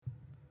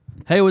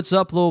Hey, what's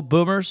up, little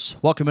boomers?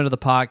 Welcome into the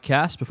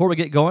podcast. Before we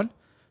get going,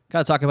 got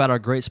to talk about our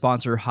great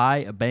sponsor,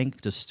 High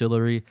Bank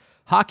Distillery.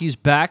 Hockey's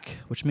back,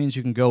 which means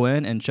you can go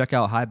in and check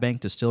out High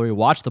Bank Distillery,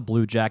 watch the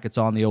Blue Jackets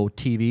on the old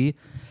TV,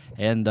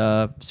 and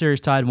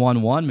series tied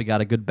 1-1. We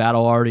got a good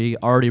battle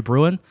already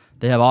brewing.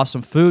 They have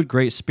awesome food,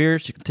 great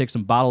spirits. You can take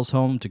some bottles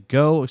home to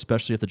go,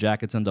 especially if the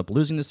Jackets end up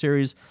losing the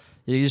series.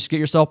 You just get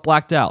yourself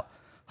blacked out.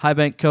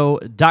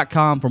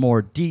 highbankco.com for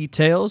more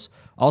details.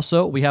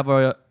 Also, we have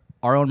our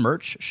own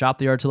merch,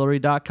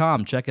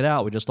 shoptheartillery.com. Check it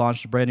out. We just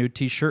launched a brand new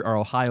t-shirt, our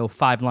Ohio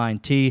 5-line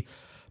tee.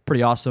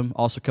 Pretty awesome.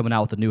 Also coming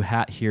out with a new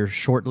hat here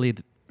shortly.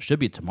 Should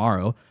be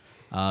tomorrow.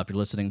 If you're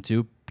listening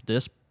to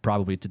this,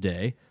 probably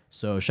today.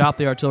 So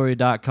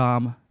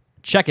shoptheartillery.com.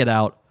 Check it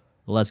out.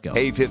 Let's go.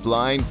 Hey, Fifth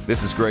Line.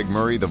 This is Greg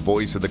Murray, the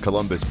voice of the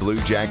Columbus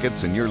Blue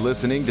Jackets, and you're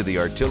listening to the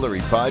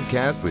Artillery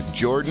Podcast with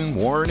Jordan,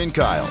 Warren, and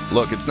Kyle.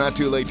 Look, it's not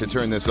too late to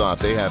turn this off.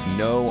 They have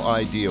no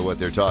idea what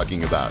they're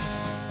talking about.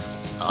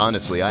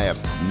 Honestly, I have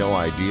no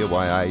idea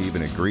why I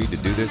even agreed to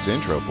do this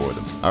intro for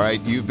them. All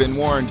right, you've been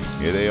warned.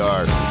 Here they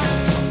are.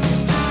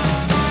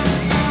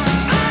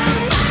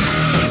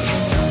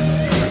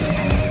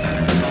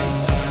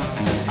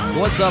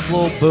 What's up,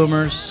 little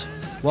boomers?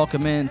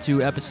 Welcome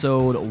into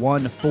episode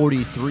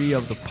 143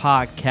 of the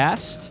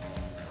podcast.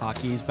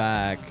 Hockey's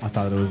back. I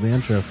thought it was the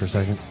intro for a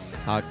second.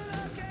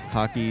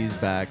 Hockey's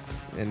back,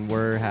 and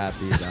we're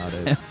happy about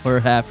it. We're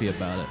happy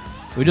about it.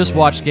 We just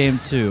watched Game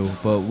 2,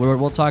 but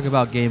we'll talk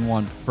about Game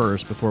 1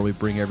 first before we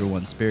bring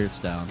everyone's spirits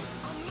down.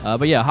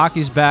 But yeah,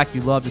 hockey's back. You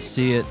love to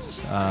see it.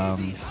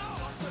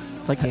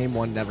 It's like Game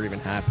 1 never even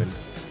happened.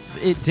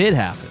 It did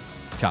happen,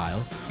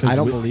 Kyle. I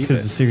don't believe it.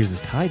 Because the series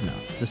is tied now.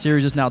 The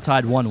series is now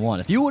tied 1-1.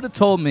 If you would have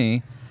told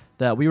me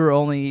that we were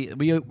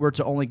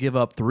to only give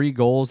up 3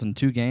 goals in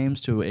 2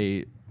 games to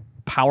a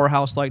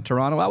powerhouse like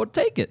Toronto, I would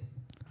take it.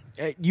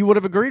 You would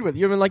have agreed with it.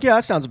 You would have been like, yeah,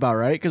 that sounds about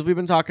right, because we've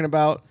been talking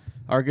about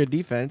our good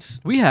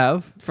defense. We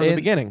have. From the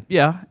beginning.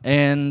 Yeah,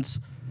 and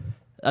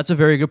that's a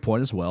very good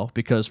point as well,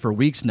 because for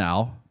weeks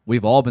now,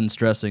 we've all been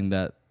stressing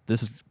that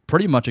this is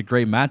pretty much a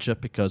great matchup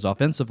because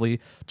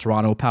offensively,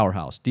 Toronto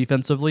powerhouse.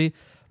 Defensively,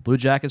 Blue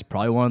Jackets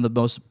probably one of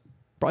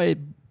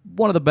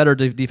the better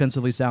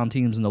defensively sound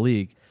teams in the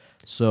league.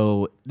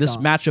 So this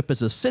matchup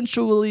is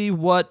essentially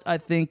what I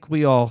think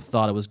we all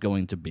thought it was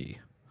going to be.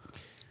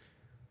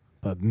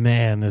 But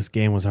man, this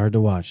game was hard to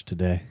watch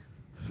today.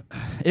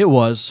 It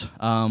was.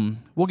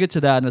 We'll get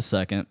to that in a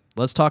second.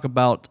 Let's talk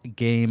about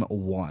Game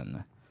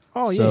 1.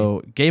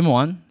 So Game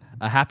 1,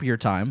 a happier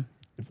time.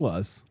 It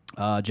was.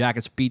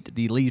 Jackets beat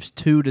the Leafs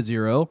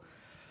 2-0.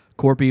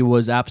 Corpy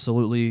was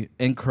absolutely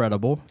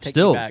incredible.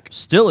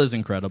 Still is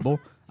incredible.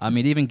 I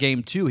mean, even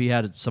Game 2, he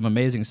had some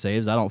amazing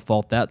saves. I don't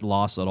fault that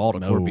loss at all to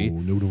Corpy.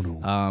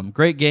 No.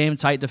 Great game,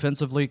 tight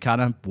defensively,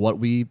 kind of what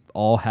we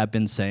all have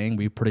been saying.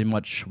 We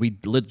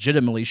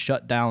legitimately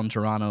shut down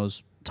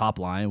Toronto's top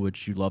line,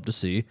 which you love to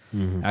see.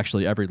 Mm-hmm.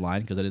 Actually, every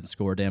line, because I didn't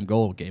score a damn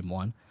goal Game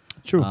 1.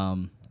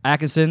 True.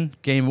 Atkinson,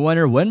 game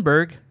winner.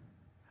 Wenberg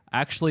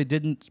actually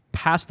didn't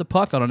pass the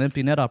puck on an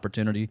empty net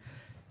opportunity.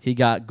 He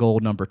got goal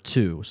number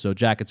 2. So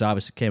Jackets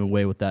obviously came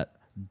away with that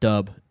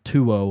dub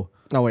 2-0.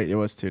 Oh, wait, it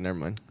was 2. Never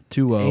mind.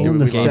 2-0.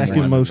 And the Game second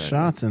one. most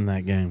shots in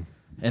that game.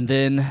 And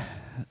then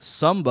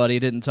somebody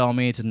didn't tell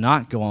me to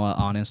not go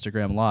on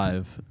Instagram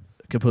Live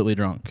completely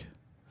drunk.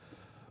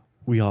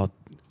 We all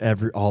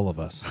of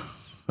us,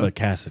 but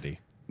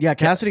Cassidy. Yeah,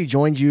 Cassidy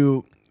joined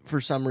you for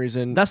some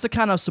reason. That's the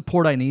kind of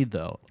support I need,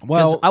 though.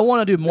 Well, I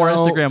want to do more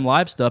Instagram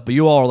Live stuff, but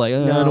you all are like,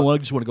 I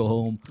just want to go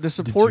home. The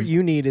support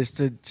you need is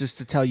to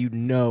tell you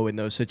no in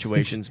those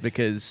situations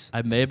because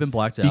I may have been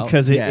blacked out.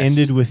 Because it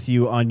ended with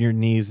you on your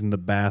knees in the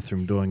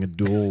bathroom doing a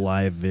dual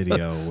live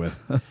video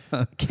with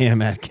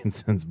Cam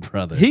Atkinson's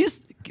brother.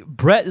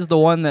 Brett is the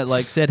one that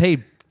said,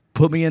 "Hey,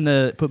 put me in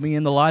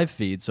the live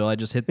feed." So I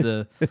just hit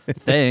the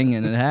thing,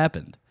 and it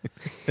happened.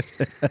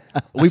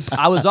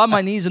 I was on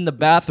my knees in the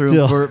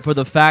bathroom for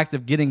the fact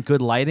of getting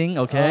good lighting.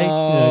 Okay,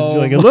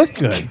 it looked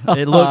good.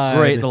 It looked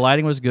great. The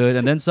lighting was good,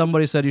 and then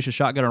somebody said you should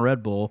shotgun a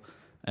Red Bull,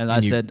 and I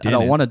said I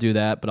don't want to do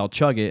that, but I'll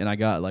chug it. And I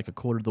got like a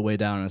quarter of the way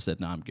down, and I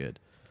said, "No, I'm good."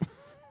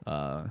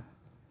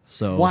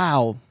 So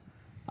wow,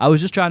 I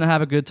was just trying to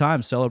have a good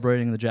time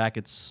celebrating the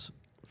Jackets'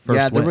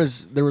 first win.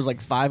 there was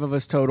like 5 of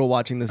us total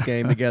watching this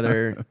game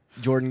together.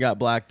 Jordan got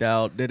blacked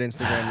out, did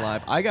Instagram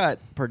Live.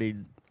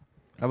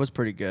 I was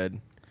pretty good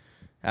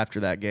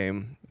after that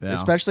game,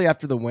 especially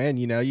after the win.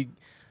 You know,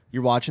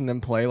 you're watching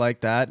them play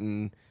like that,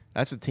 and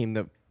that's a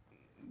team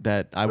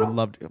that I would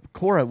love to.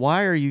 Cora,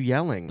 why are you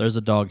yelling? There's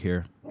a dog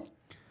here.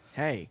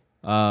 Hey,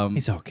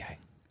 He's okay.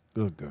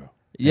 Good girl.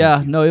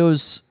 Yeah, no, it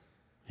was.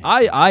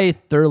 I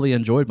thoroughly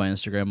enjoyed my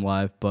Instagram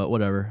Live, but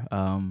whatever.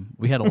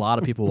 We had a lot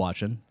of people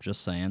watching.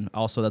 Just saying.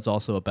 Also, that's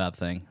also a bad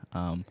thing.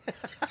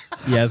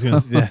 Yeah, I was gonna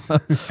say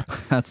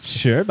That's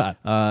sure about.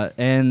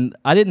 And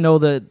I didn't know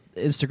that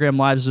Instagram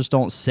Lives just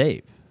don't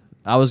save.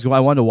 I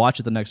wanted to watch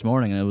it the next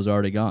morning and it was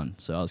already gone,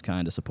 so I was kind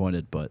of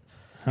disappointed. But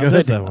How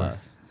does that work?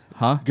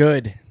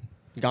 Good.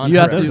 Gone. You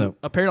have forever. to.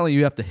 Apparently,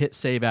 you have to hit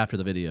save after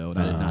the video, and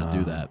I did not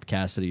do that.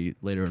 Cassidy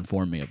later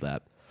informed me of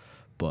that.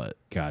 but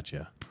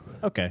Gotcha.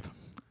 Okay.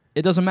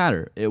 it doesn't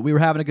matter. We were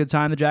having a good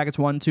time. The Jackets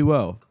won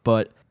 2-0,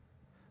 but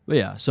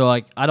yeah. So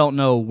like, I don't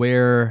know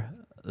where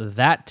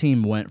that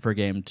team went for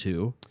game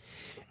 2.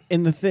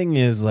 And the thing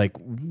is, like,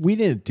 we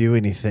didn't do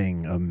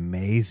anything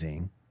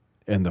amazing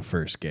in the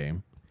first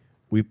game.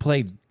 We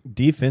played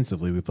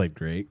defensively. We played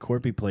great.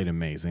 Corpy played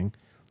amazing.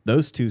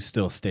 Those two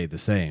still stayed the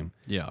same.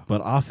 Yeah.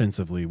 But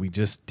offensively, we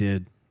just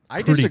did.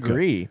 I pretty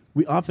disagree. good.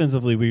 We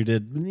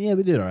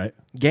did all right.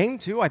 Game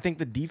 2, I think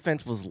the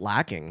defense was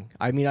lacking.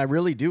 I mean, I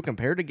really do.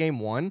 Compared to game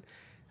 1,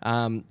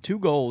 2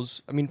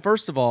 goals. I mean,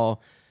 first of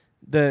all,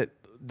 the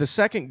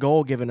second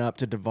goal given up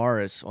to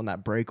Tavares on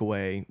that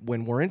breakaway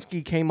when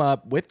Werenski came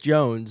up with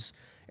Jones,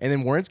 and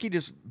then Werenski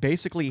just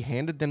basically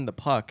handed them the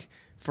puck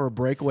for a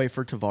breakaway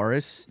for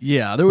Tavares.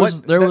 Yeah, there was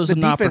an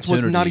opportunity. The defense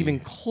was not even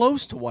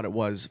close to what it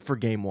was for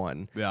game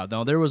 1. Yeah,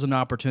 no, there was an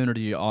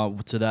opportunity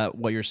to that,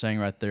 what you're saying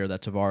right there,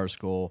 that Tavares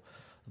goal,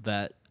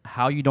 that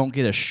how you don't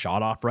get a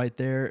shot off right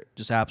there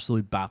just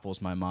absolutely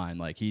baffles my mind.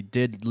 Like, he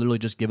did literally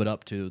just give it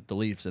up to the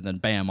Leafs, and then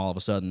bam, all of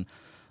a sudden,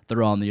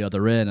 they're on the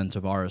other end, and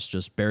Tavares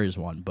just buries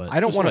one. But I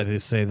don't want to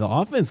say the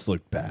offense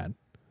looked bad.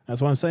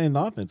 That's why I'm saying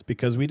the offense,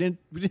 because we didn't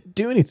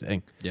do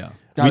anything. Yeah,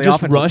 No, we the just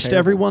offense looked rushed terrible.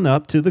 everyone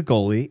up to the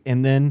goalie,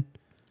 and then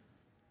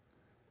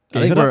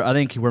I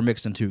think we're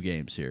mixing 2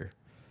 games here.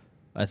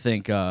 I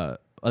think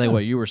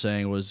what you were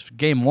saying was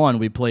game 1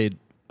 we played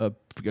a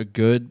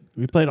good.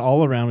 we played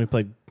all around. We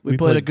played a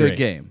good great.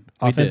 game.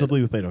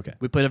 Offensively, we played okay.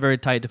 We played a very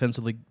tight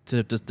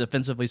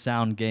defensively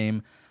sound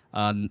game.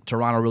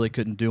 Toronto really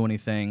couldn't do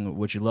anything,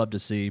 which you love to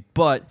see,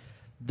 but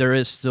there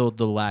is still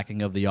the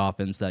lacking of the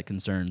offense that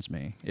concerns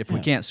me. If we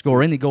can't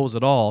score any goals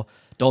at all,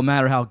 don't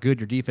matter how good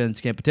your defense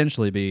can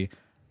potentially be,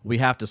 we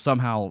have to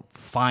somehow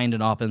find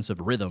an offensive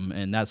rhythm,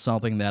 and that's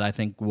something that I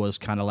think was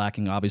kind of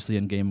lacking, obviously,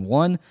 in game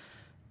 1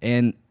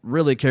 and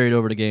really carried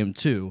over to game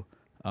 2.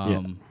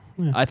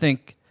 I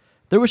think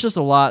there was just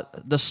a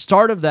lot. The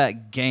start of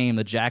that game,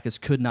 the Jackets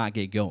could not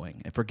get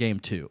going for game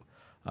 2.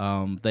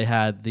 They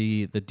had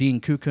the Dean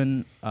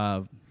Kukan.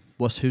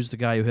 Who's the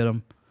guy who hit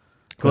him?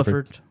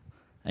 Clifford.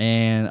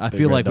 And I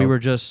feel like we were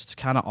just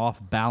kind of off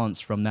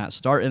balance from that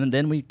start, and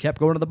then we kept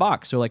going to the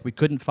box. So like we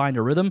couldn't find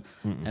a rhythm,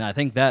 and I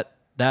think that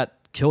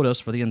killed us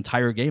for the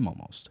entire game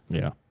almost.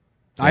 Yeah,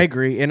 I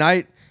agree. And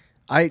I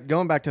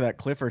going back to that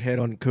Clifford hit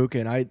on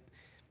Kukan,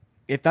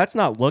 if that's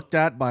not looked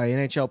at by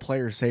NHL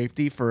player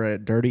safety for a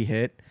dirty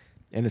hit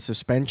and a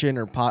suspension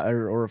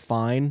or a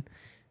fine,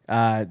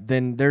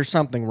 then there's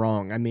something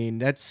wrong. I mean,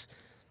 that's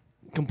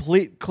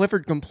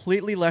Clifford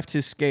completely left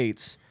his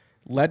skates,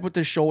 led with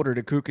his shoulder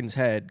to Kukan's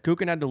head.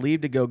 Kukan had to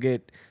leave to go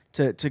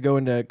go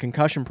into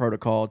concussion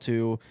protocol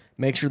to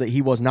make sure that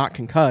he was not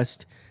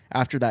concussed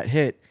after that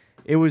hit.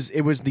 It was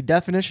the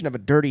definition of a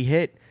dirty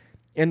hit,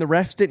 and the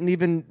refs didn't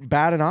even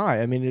bat an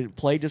eye. I mean,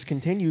 play just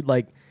continued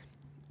like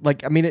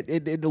I mean,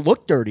 it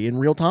looked dirty in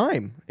real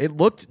time. It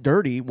looked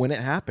dirty when it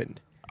happened.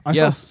 I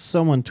saw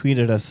someone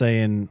tweeted us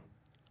saying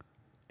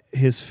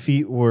his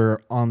feet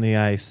were on the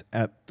ice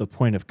at the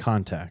point of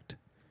contact,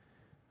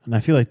 and I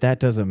feel like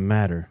that doesn't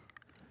matter.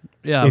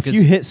 Yeah, if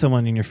you hit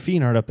someone and your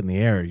feet aren't up in the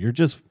air, you're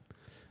just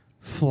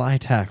fly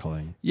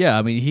tackling. Yeah,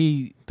 I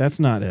mean That's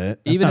not it.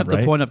 That's even not if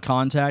the point of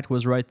contact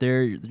was right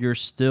there,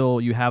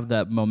 you have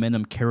that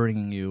momentum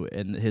carrying you,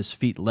 and his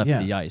feet left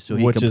the ice, so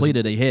he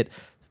completed a hit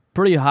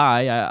pretty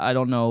high. I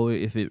don't know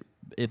if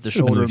the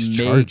shoulder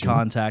made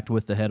contact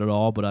with the head at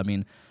all, but I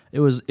mean it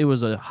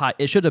was a high.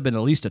 It should have been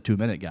at least a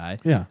 2-minute guy.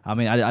 Yeah, I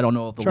mean I don't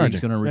know if the league's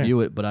going to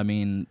review it, but I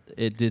mean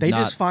it did. They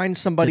just fined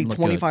somebody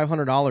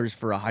 $2,500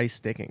 for a high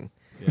sticking.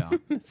 Yeah,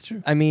 that's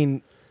true. I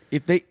mean,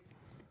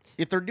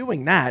 if they're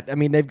doing that, I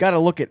mean, they've got to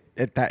look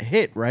at that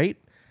hit, right?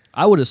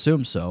 I would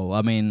assume so.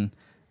 I mean,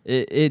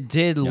 it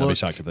did look. I'll be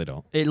shocked if they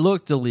don't. It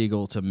looked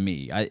illegal to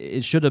me.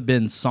 It should have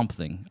been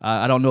something.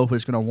 I don't know if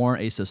it's going to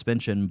warrant a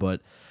suspension, but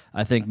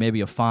I think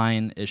maybe a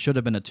fine. It should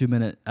have been a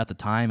 2-minute at the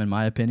time, in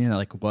my opinion,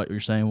 like what you're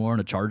saying,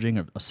 Warren, a charging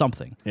or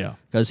something. Yeah.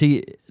 Because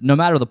no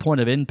matter the point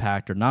of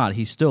impact or not,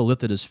 he still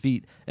lifted his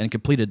feet and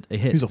completed a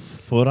hit. He was a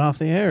foot off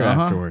the air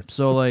afterwards.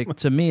 So, like,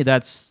 to me,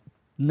 that's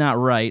not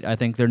right. I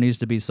think there needs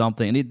to be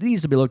something, and it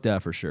needs to be looked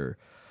at for sure.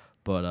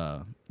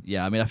 But,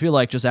 yeah, I mean, I feel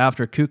like just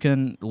after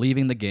Kukan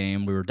leaving the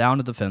game, we were down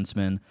to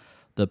defenseman.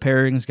 The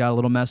pairings got a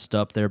little messed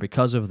up there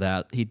because of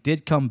that. He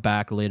did come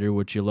back later,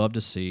 which you love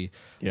to see.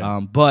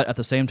 Yeah. But at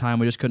the same time,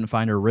 we just couldn't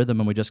find a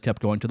rhythm, and we just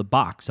kept going to the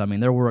box. I mean,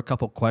 there were a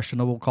couple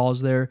questionable calls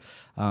there,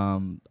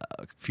 a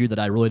few that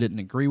I really didn't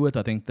agree with.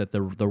 I think that the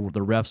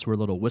refs were a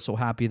little whistle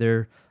happy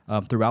there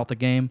throughout the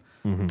game.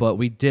 Mm-hmm. But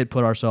we did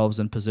put ourselves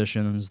in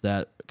positions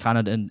that kind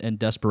of in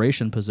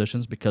desperation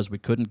positions because we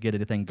couldn't get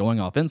anything going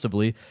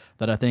offensively,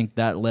 that I think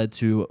that led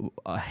to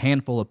a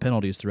handful of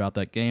penalties throughout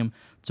that game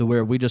to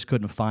where we just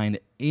couldn't find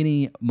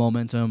any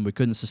momentum. We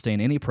couldn't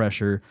sustain any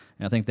pressure,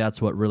 and I think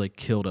that's what really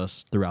killed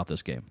us throughout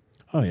this game.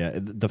 Oh, yeah.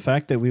 The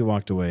fact that we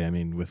walked away, I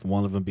mean, with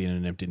one of them being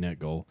an empty net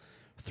goal,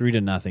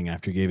 3-0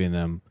 after giving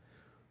them,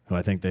 who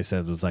I think they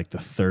said was like the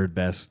third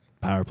best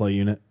power play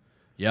unit.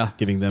 Yeah.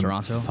 Giving them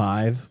Toronto.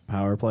 5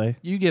 power play.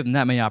 You give them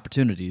that many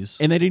opportunities.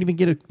 And they didn't even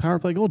get a power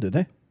play goal, did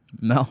they?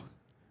 No.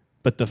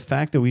 But the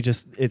fact that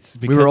it's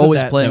because were of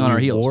always that playing that on our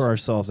we heels. wore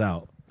ourselves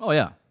out. Oh,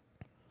 yeah.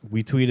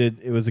 We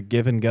tweeted it was a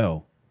give and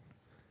go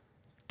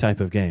type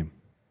of game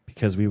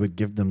because we would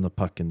give them the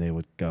puck and they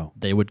would go.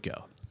 They would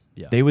go.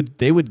 Yeah. They would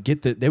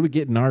get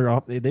in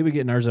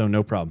our zone,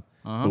 no problem.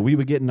 Uh-huh. But we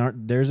would get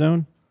in their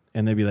zone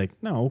and they'd be like,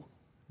 no,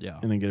 Yeah.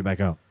 and then get it back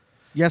out.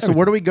 Yeah, so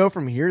where do we go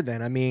from here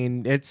then? I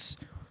mean, it's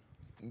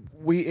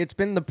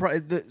been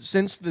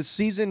since the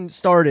season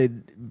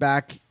started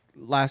back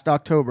last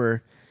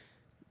October,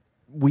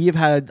 we have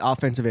had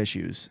offensive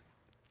issues.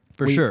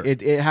 For sure.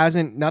 It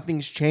hasn't,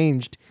 nothing's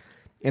changed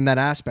in that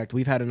aspect.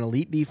 We've had an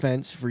elite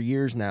defense for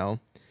years now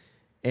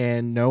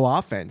and no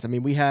offense. I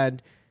mean, we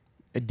had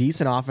a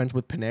decent offense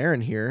with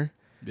Panarin here,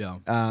 Yeah.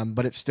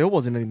 but it still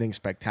wasn't anything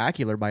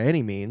spectacular by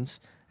any means.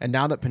 And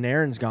now that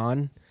Panarin's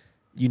gone,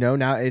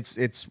 now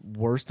it's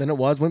worse than it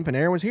was when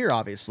Panarin was here,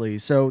 obviously.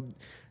 So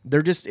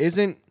there just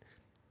isn't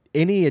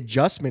any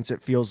adjustments,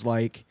 it feels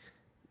like,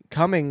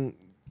 coming.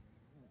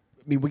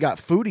 I mean, we got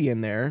Foodie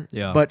in there,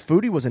 Yeah. but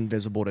Foodie was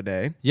invisible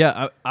today.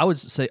 Yeah, I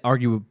would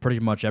argue pretty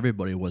much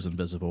everybody was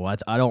invisible.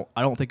 I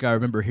don't think I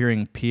remember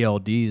hearing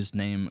PLD's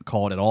name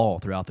called at all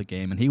throughout the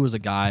game, and he was a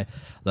guy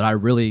that I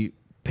really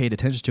paid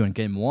attention to in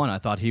Game 1. I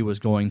thought he was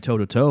going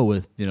toe-to-toe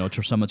with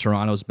some of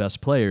Toronto's best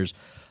players.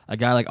 A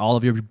guy like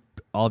Oliver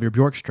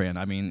Bjorkstrand.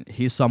 I mean,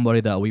 he's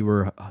somebody that we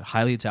were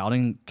highly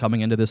touting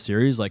coming into this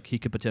series. Like, he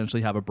could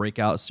potentially have a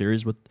breakout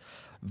series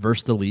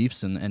versus the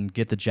Leafs and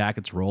get the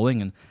Jackets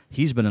rolling, and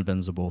he's been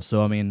invincible.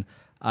 So, I mean,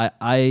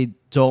 I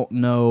don't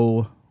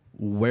know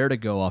where to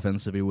go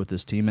offensively with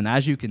this team. And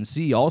as you can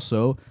see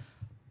also,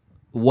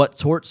 what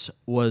Torts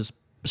was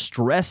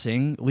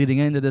stressing leading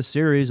into this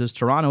series is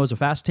Toronto is a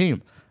fast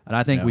team. And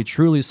I think we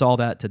truly saw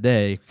that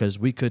today because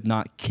we could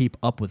not keep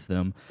up with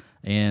them.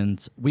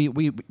 And we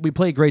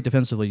played great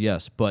defensively,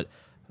 yes, but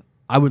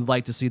I would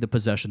like to see the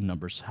possession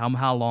numbers.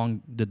 How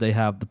long did they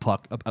have the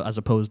puck as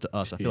opposed to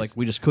us? I feel like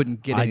we just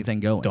couldn't get anything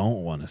going. I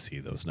don't want to see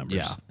those numbers.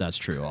 Yeah, that's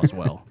true as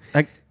well.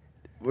 Did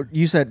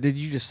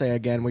you just say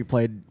again we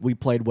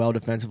played well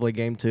defensively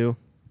game 2?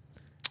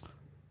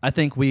 I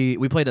think we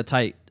played a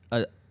tight,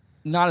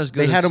 not as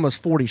good. They had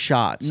almost 40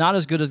 shots. Not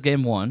as good as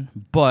Game 1,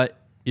 but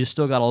you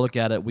still got to look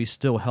at it. We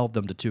still held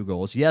them to 2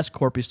 goals. Yes,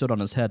 Corpy stood on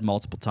his head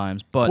multiple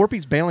times, but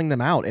Corpy's bailing them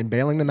out and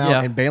bailing them out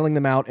Yeah. and bailing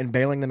them out and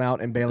bailing them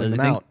out and bailing I them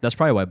think out. that's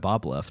probably why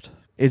Bob left.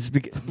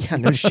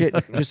 No shit.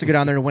 Just to go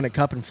down there and win a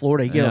cup in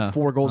Florida, he gave Yeah. up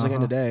 4 goals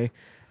again today.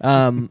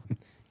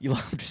 You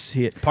love to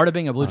see it. Part of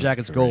being a Blue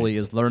Jackets goalie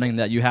is learning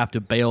that you have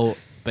to bail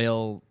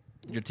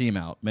your team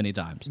out many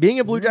times. Being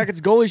a Blue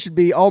Jackets goalie should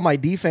be, my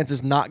defense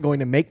is not going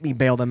to make me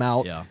bail them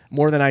out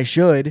more than I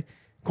should.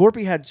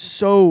 Corpy had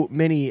so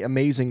many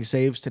amazing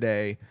saves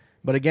today.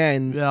 But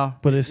again,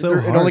 But it's so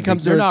it hard. only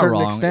comes to You're a not certain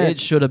wrong. extent. It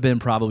should have been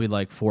probably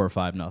like 4 or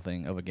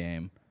 5-0 of a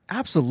game.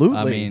 Absolutely.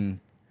 I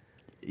mean,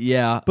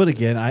 yeah. But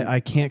again,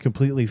 I can't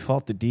completely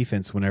fault the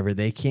defense whenever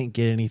they can't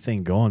get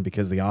anything going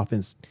because the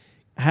offense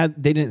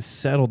they didn't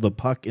settle the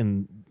puck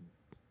in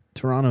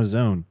Toronto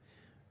zone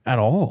at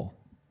all.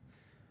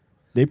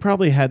 They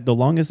probably had the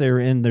longest they were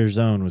in their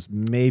zone was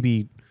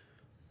maybe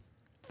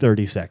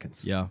 30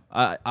 seconds. Yeah.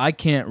 I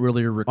can't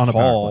really On a power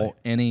recall play.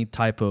 any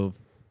type of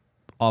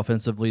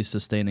offensively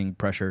sustaining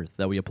pressure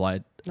that we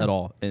applied at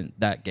all in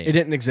that game. it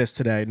didn't exist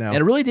today. No. And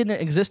it really didn't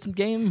exist in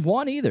Game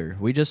 1 either.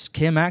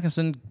 Cam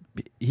Atkinson,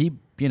 he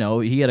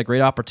had a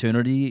great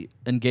opportunity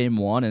in Game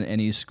 1 and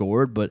he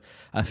scored, but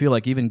I feel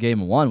like even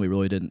Game 1 we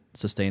really didn't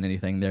sustain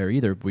anything there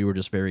either. We were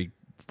just very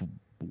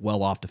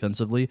well off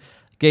defensively.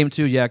 Game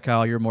 2, yeah,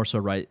 Kyle, you're more so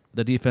right.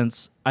 The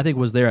defense, I think,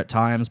 was there at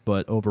times,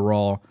 but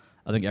overall,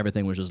 I think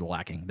everything was just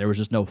lacking. There was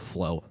just no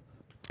flow.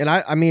 And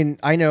I mean,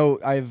 I know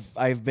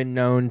I've been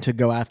known to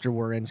go after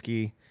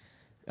Werenski,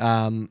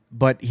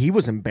 but he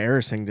was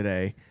embarrassing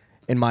today,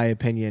 in my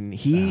opinion.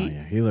 He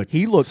looked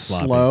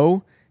sloppy.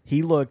 slow.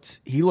 He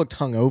looked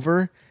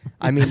hungover.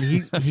 I mean,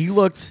 he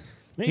looked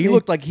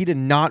like he did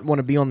not want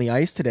to be on the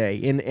ice today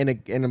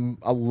in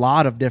a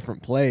lot of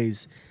different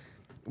plays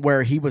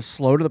where he was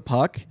slow to the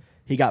puck.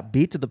 He got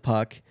beat to the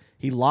puck.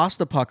 He lost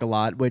the puck a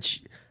lot,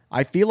 which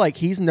I feel like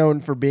he's known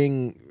for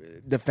being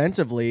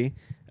defensively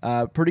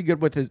pretty good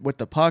with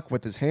the puck,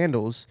 with his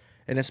handles,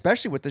 and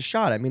especially with the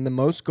shot. I mean, the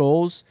most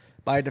goals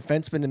by a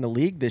defenseman in the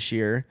league this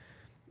year,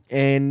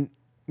 and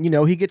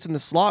he gets in the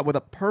slot with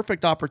a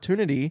perfect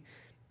opportunity,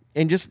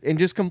 and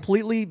just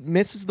completely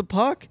misses the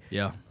puck.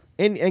 Yeah.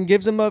 And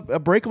gives him a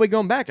breakaway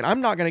going back. And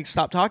I'm not going to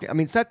stop talking. I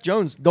mean, Seth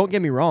Jones, don't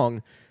get me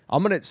wrong.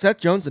 Seth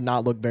Jones did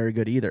not look very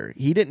good either.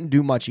 He didn't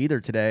do much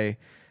either today.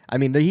 I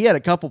mean, he had a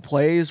couple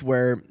plays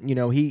where,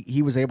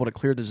 he was able to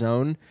clear the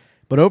zone.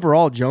 But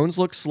overall, Jones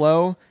looked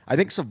slow. I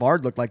think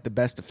Savard looked like the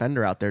best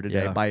defender out there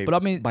today. But I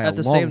mean, by at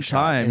a the long same shot.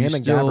 time, And you him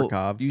and still,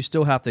 Gavrikov. you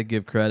still have to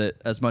give credit,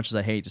 as much as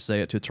I hate to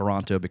say it, to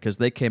Toronto, because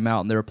they came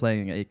out and they were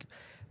playing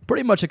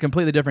pretty much a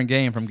completely different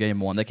game from Game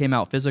 1. They came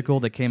out physical.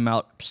 They came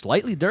out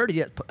slightly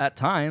dirty at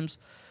times,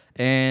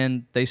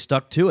 and they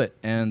stuck to it,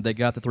 and they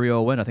got the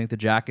 3-0 win. I think the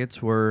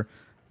Jackets were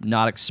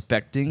not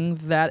expecting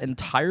that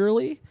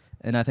entirely,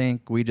 and I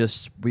think we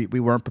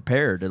weren't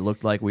prepared. It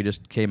looked like we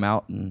just came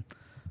out and,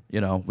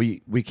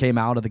 we came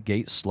out of the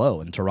gate slow,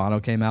 and Toronto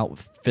came out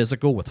with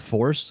physical, with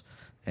force,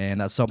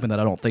 and that's something that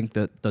I don't think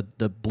that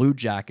the Blue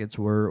Jackets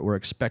were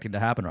expecting to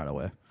happen right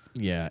away.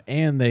 Yeah,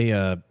 and they,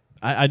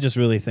 I just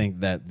really think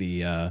that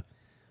the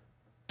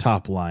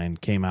top line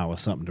came out with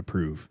something to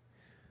prove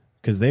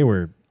because they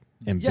were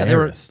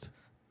embarrassed.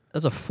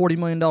 That's a $40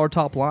 million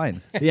top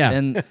line. Yeah,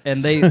 and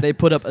they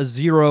put up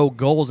 0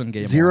 goals in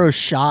game 0 one.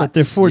 shots. but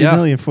they're $40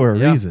 million for a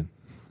Yeah. reason.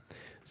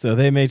 So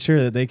they made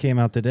sure that they came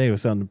out today with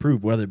something to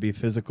prove, whether it be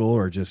physical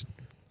or just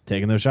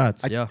taking those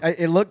shots.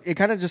 It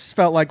kind of just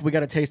felt like we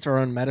got to taste our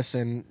own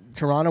medicine.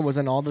 Toronto was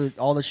in all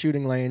the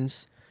shooting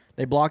lanes.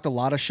 They blocked a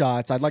lot of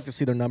shots. I'd like to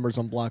see their numbers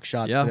on block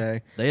shots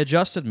today. They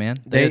adjusted, man.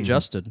 They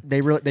adjusted.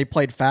 They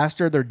played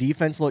faster. Their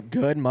defense looked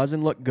good.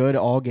 Muzzin looked good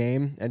all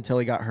game until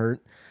he got hurt.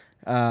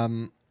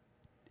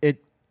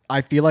 I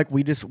feel like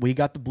we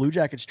got the Blue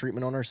Jackets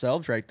treatment on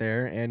ourselves right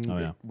there,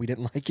 and we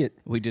didn't like it.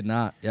 We did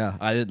not. Yeah,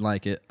 I didn't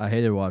like it. I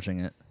hated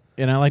watching it.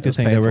 And I like to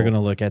think that we're painful.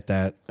 going to look at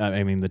that.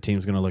 I mean, the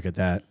team's going to look at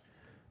that,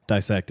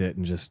 dissect it,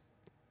 and just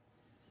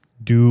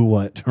do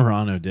what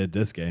Toronto did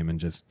this game and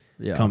just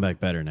come back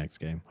better next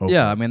game. Hopefully.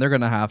 Yeah, I mean, they're going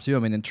to have to. I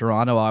mean, in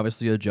Toronto,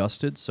 obviously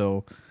adjusted,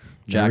 so No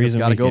Jackets reason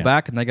got to we go can't.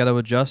 back and they got to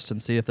adjust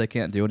and see if they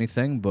can't do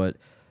anything. But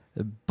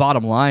the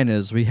bottom line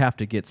is we have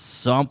to get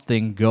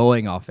something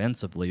going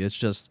offensively.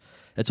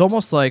 It's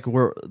almost like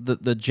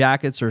the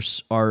Jackets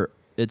are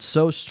it's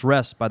so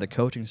stressed by the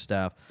coaching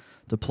staff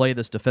to play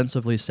this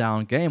defensively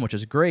sound game, which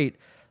is great,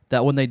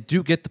 that when they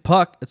do get the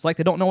puck, it's like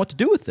they don't know what to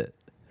do with it.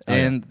 Oh, yeah.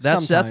 And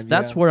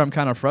that's where I'm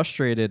kind of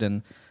frustrated,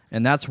 and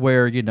that's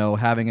where,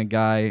 having a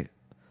guy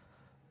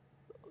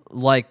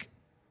like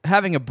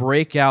having a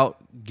breakout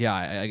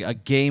guy, a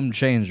game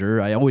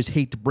changer. I always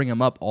hate to bring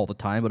him up all the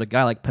time, but a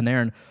guy like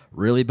Panarin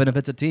really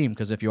benefits a team,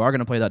 because if you are going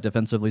to play that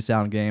defensively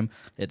sound game,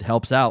 it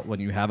helps out when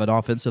you have an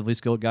offensively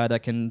skilled guy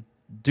that can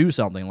do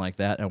something like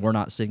that, and we're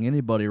not seeing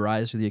anybody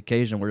rise to the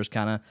occasion. We're just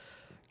kind of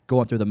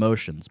going through the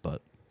motions,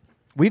 but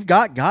We've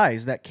got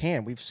guys that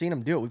can. We've seen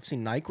them do it. We've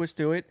seen Nyquist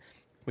do it.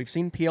 We've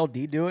seen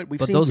PLD do it. We've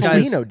but seen those guys,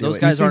 Foligno do those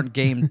it. guys aren't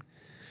game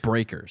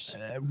breakers.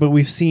 But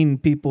we've seen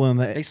people in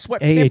They the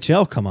swept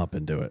AHL come up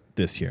and do it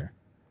this year.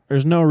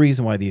 There's no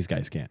reason why these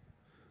guys can't.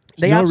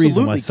 They There's no absolutely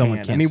reason why someone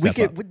can. can't I mean,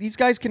 step up. these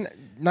guys can.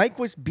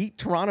 Nyquist beat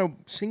Toronto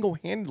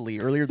single-handedly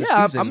earlier this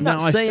Yeah, season. I'm not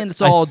No, I saying s-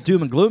 it's I all s-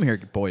 doom and gloom here,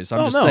 boys. I'm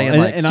Oh, just no, saying, and-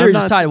 like, and I'm series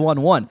not is tied s-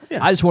 1-1.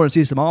 Yeah. I just want to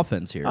see some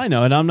offense here. I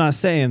know, and I'm not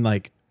saying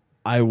like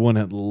I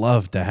wouldn't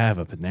love to have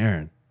a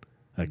Panarin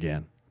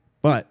again,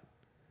 but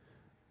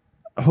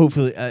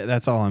hopefully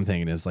that's all I'm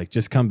thinking is like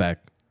just come back,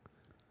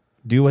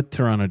 do what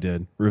Toronto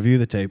did, review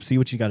the tape, see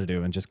what you got to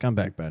do, and just come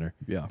back better.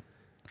 Yeah.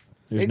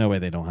 There's no way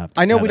they don't have to.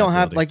 I know we that don't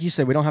have, ability. like you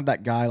said, we don't have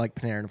that guy like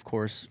Panarin. Of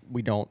course,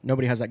 we don't.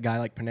 Nobody has that guy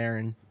like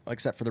Panarin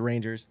except for the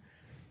Rangers.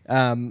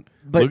 But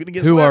Looking to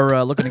get Who swept.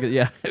 are looking to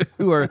get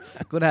who are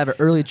going to have an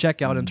early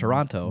checkout in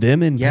Toronto?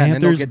 them and yeah, and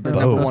then they'll Panthers get the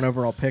both. number 1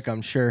 overall pick,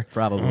 I'm sure.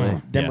 Probably.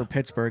 Denver, Yeah.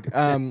 Pittsburgh.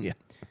 Yeah.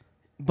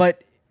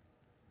 But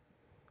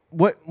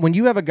when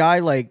you have a guy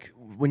like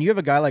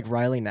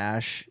Riley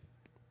Nash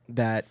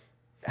that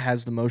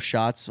has the most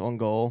shots on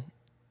goal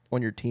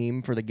on your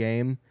team for the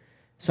game,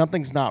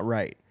 something's not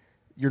right.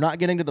 You're not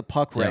getting to the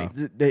puck right.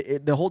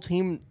 The whole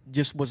team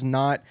just was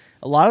not.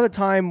 A lot of the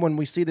time when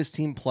we see this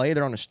team play,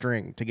 they're on a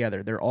string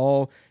together. They're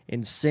all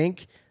in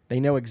sync. They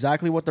know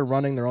exactly what they're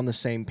running. They're on the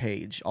same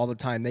page all the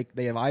time.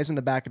 They have eyes in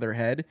the back of their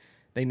head.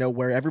 They know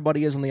where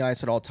everybody is on the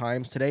ice at all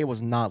times. Today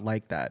was not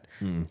like that.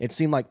 It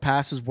seemed like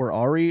passes were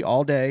Ari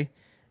all day.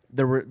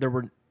 There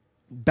were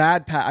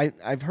bad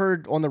I've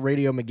heard on the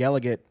radio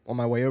McGilligan on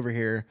my way over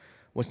here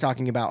was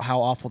talking about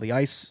how awful the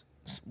ice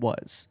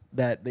was.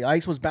 That the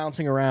ice was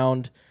bouncing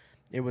around.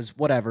 It was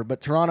whatever, but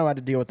Toronto had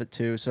to deal with it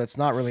too, so it's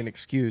not really an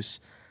excuse.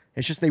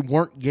 It's just they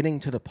weren't getting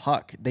to the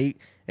puck.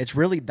 It's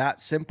really that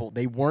simple.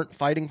 They weren't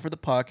fighting for the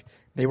puck.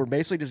 They were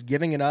basically just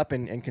giving it up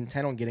and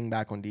content on getting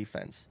back on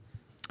defense.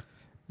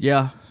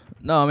 Yeah.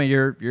 No, I mean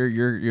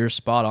you're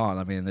spot on.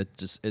 I mean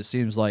it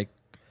seems like,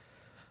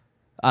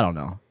 I don't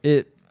know.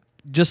 It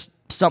just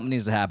something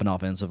needs to happen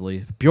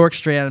offensively.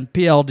 Bjorkstrand,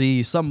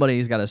 PLD,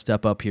 somebody's got to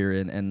step up here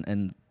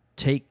and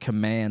take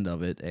command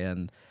of it,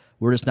 and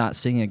we're just not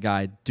seeing a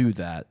guy do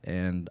that.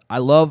 And I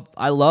love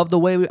the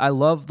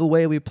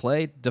way we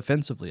play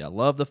defensively. I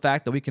love the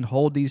fact that we can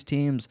hold these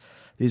teams,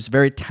 these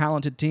very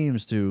talented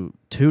teams, to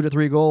 2 to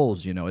 3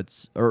 goals.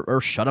 It's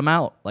or shut them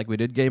out like we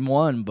did game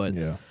 1. But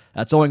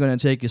that's only going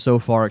to take you so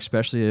far,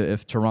 especially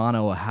if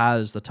Toronto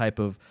has the type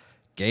of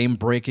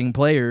game-breaking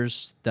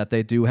players that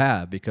they do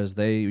have, because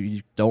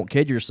you don't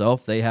kid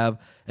yourself, they have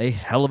a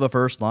hell of a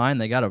first line.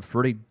 They got a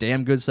pretty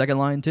damn good second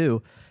line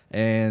too,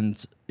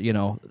 and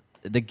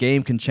the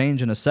game can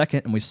change in a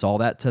second, and we saw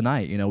that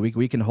tonight.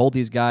 We can hold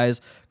these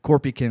guys.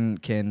 Corpy can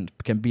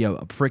be a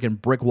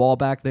freaking brick wall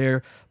back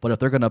there, but if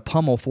they're going to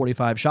pummel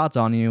 45 shots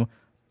on you,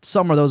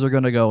 some of those are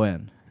going to go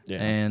in.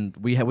 Yeah. And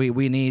we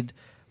need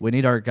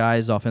our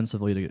guys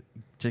offensively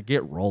to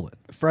get rolling.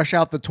 Fresh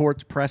out the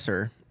Torts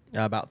presser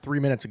about 3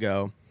 minutes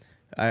ago,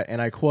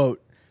 and I quote,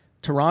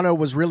 Toronto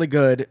was really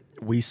good.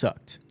 We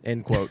sucked.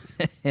 End quote.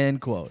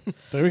 End quote.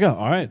 There we go.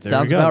 All right. There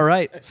Sounds we go. about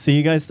right. See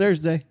you guys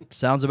Thursday.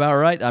 Sounds about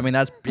right. I mean,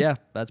 that's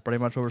pretty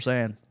much what we're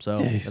saying. So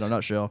Jeez. in a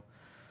nutshell,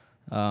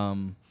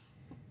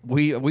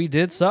 we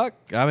did suck.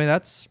 I mean,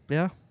 that's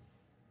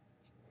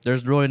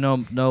There's really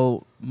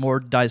no more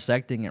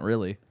dissecting it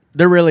really.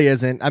 There really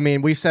isn't. I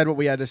mean, we said what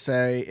we had to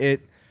say.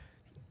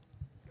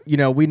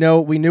 We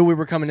knew we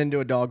were coming into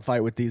a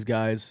dogfight with these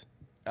guys.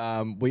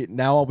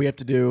 All we have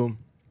to do,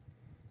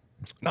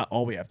 not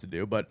all we have to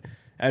do, but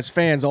as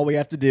fans, all we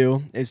have to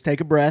do is take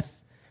a breath,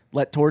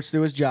 let Torts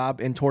do his job,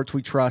 and Torts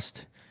we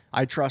trust.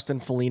 I trust in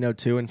Foligno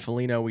too, and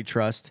Foligno we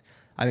trust.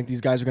 I think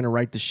these guys are going to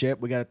right the ship.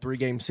 We got a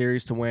 3-game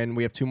series to win.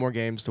 We have 2 more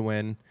games to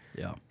win.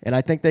 Yeah. And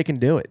I think they can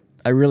do it.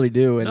 I really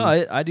do. And No,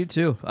 I do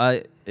too.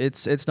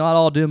 It's not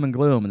all doom and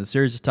gloom, and the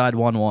series is tied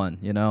 1-1.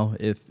 You know,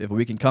 if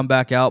we can come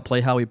back out,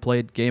 play how we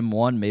played game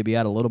 1, maybe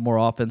add a little more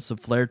offensive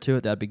flair to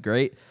it, that'd be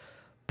great.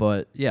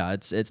 But yeah,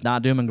 it's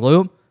not doom and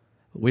gloom.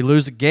 We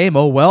lose a game,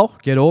 oh well,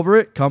 get over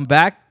it. Come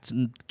back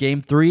to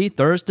game 3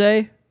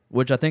 Thursday,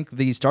 which I think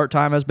the start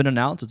time has been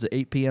announced. It's an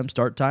 8 p.m.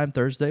 start time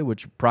Thursday,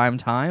 which prime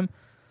time.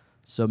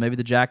 So maybe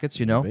the Jackets,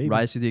 Baby.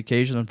 rise to the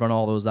occasion in front of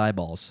all those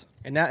eyeballs.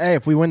 now, hey,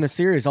 if we win the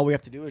series, all we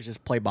have to do is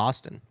just play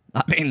Boston.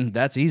 I mean,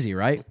 that's easy,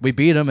 right? We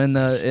beat them in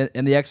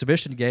the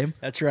exhibition game,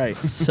 That's right.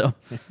 so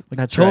we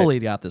That's totally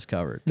got this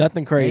covered.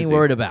 Nothing crazy. Ain't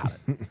worried about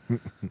it.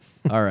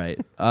 All right,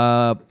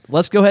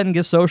 let's go ahead and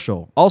get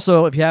social.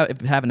 Also, if you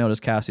haven't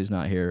noticed, Cassie's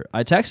not here.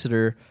 I texted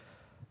her,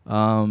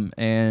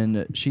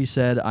 and she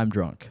said I'm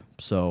drunk.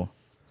 So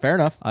Fair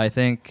enough. I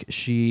think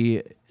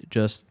she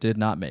just did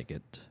not make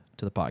it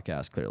to the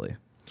podcast. Clearly,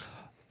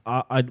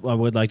 I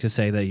would like to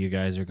say that you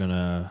guys are going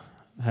to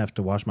have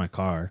to wash my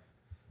car.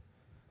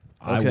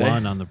 Okay. I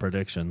won on the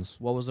predictions.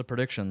 what was the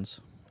predictions?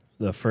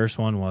 The first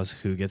one was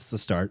who gets the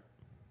start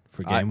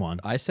for game 1.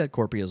 I said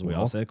Corpy as well. We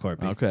all said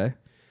Corpy. Okay.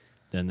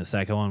 Then the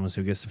second one was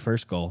who gets the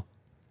first goal.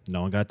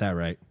 No one got that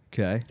right.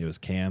 Okay. It was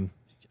Cam.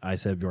 I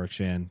said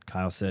Bjorkshan.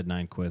 Kyle said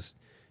Nyquist.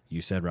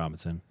 You said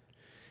Robinson.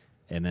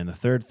 And then the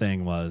third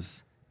thing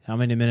was how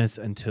many minutes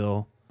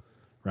until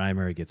Ryan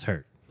Murray gets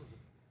hurt?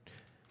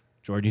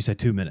 Jordan, you said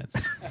 2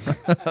 minutes.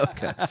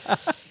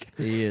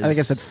 He is, I think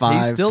I said 5.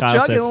 He's still Kyle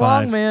chugging said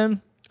along, 5.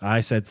 man.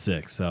 I said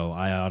 6, so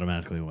I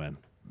automatically win.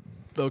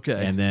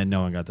 Okay. And then no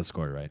one got the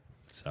score right.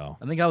 So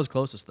I think I was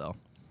closest though.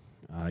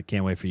 I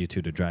can't wait for you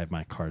two to drive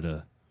my car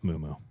to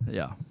Moo.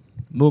 Yeah.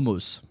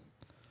 Moo-moos.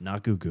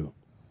 Not Goo Goo.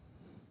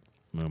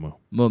 Moo.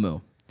 Moo-moo.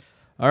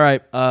 All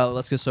right,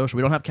 let's get social.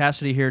 We don't have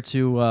Cassidy here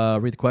to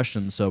read the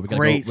questions, so we gotta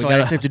Great. go. So We I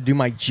gotta, actually have to do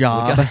my we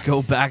job. gotta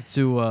go back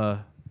to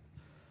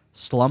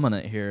slumming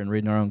it here and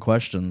reading our own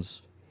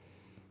questions.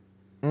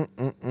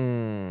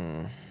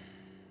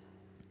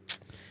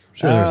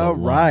 Sure, there's a All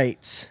lot.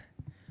 right.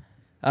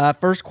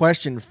 First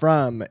question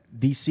from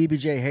the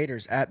CBJ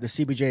haters at the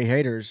CBJ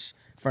haters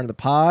in front of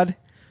the pod.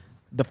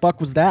 The fuck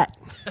was that?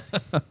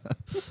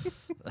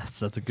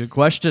 That's a good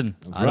question.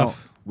 It's I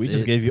rough. We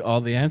just it- gave you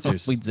all the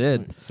answers. We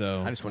did.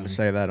 So I just wanted to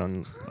say that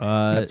on.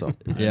 don't. That's all.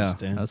 Yeah,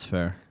 understand. that's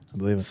fair. I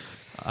believe it.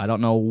 I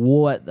don't know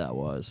what that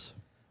was.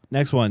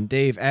 Next one,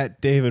 Dave at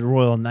David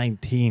Royal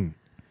 19.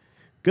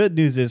 Good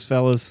news is,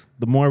 fellas,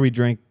 the more we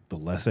drink, the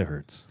less it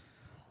hurts.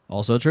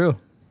 Also true,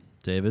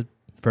 David.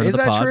 Friend Is of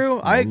the that pod. true?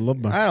 I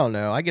Love that. don't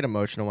know. I get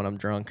emotional when I'm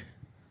drunk.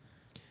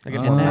 I get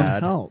And And that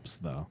mad. helps,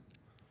 though.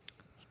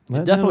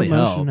 It definitely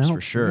helps. For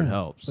sure, it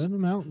helps. Let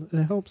them out.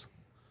 It helps.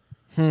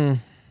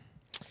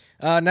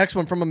 Next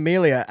one from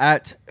Amelia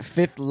at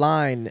Fifth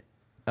Line.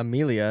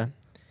 Amelia,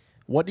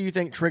 what do you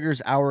think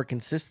triggers our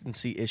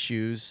consistency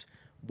issues?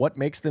 What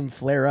makes them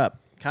flare up?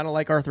 Kind of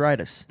like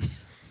arthritis.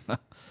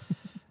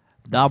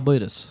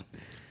 Diabetes.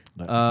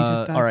 He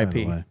just died,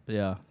 R.I.P.. by the way.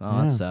 Yeah.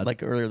 Oh, that's Yeah. sad.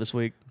 Like earlier this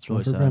week. it's really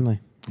Wilford sad. Brimley,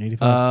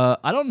 85.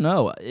 I don't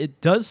know. It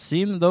does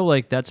seem though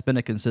like that's been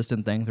a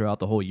consistent thing throughout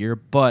the whole year,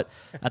 but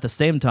at the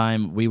same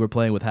time, we were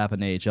playing with half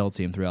an AHL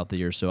team throughout the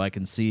year, so I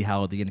can see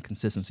how the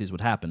inconsistencies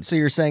would happen. So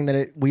you're saying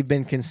that we've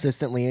been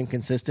consistently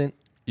inconsistent?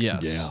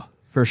 Yes. Yeah.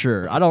 For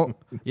sure. I don't.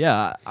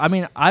 Yeah. I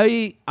mean,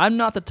 I'm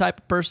not the type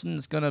of person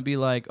that's gonna be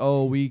like,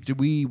 oh, we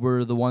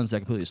were the ones that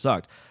completely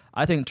sucked.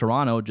 I think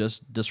Toronto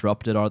just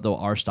disrupted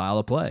our style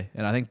of play,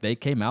 and I think they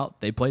came out,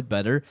 they played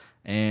better,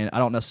 and I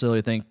don't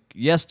necessarily think,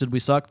 yes, did we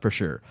suck? For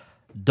sure.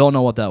 Don't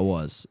know what that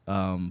was,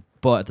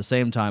 but at the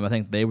same time, I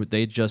think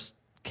they just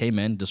came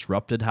in,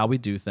 disrupted how we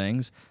do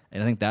things,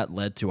 and I think that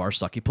led to our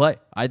sucky play.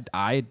 I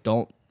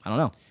don't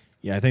know.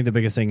 Yeah, I think the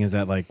biggest thing is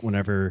that, like,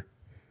 whenever,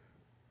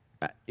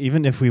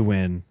 even if we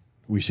win,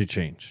 we should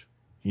change.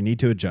 You need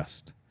to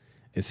adjust.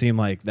 It seemed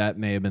like that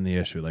may have been the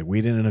issue. Like,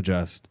 we didn't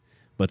adjust,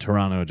 but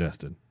Toronto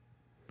adjusted.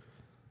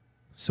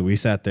 So we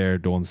sat there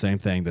doing the same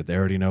thing that they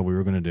already know we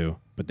were going to do,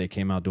 but they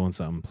came out doing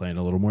something, playing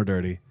a little more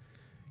dirty,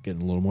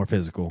 getting a little more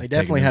physical. They taking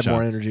definitely in had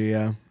more shots. energy,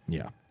 yeah.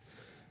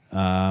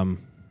 Yeah.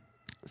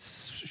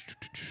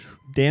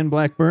 Dan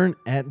Blackburn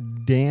at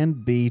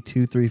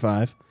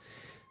DanB235.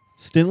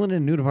 Stinlin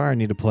and Nudavara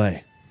need to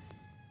play.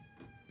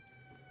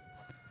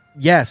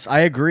 Yes, I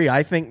agree.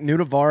 I think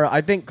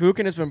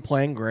Kukin has been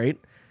playing great.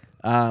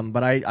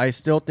 But I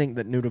still think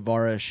that New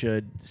Tavares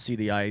should see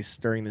the ice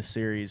during this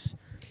series.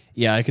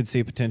 Yeah, I could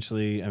see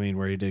potentially. I mean,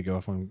 where he did go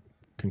off on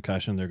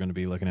concussion, they're going to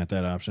be looking at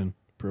that option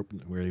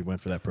where he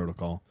went for that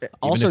protocol.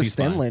 Also,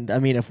 Stenlund. I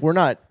mean, if we're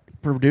not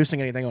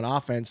producing anything on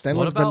offense,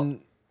 Stenlund's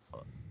been.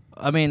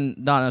 I mean,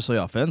 not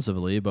necessarily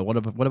offensively, but what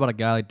about a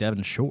guy like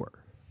Devin Shore?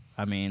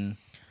 I mean,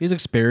 he's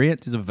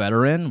experienced. He's a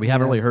veteran. We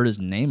haven't really heard his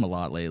name a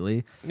lot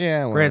lately.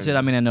 Yeah. Well, Granted,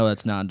 I mean, I know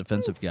that's not a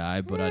defensive guy,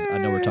 but I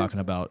know we're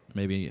talking about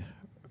maybe.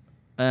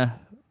 I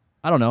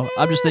don't know.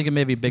 I'm just thinking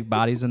maybe big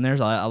bodies in there.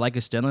 So I like a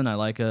Stenlund. I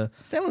like a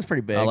Stenlund's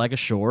pretty big. I like a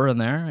Shore in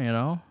there. You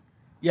know.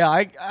 Yeah.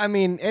 I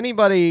mean,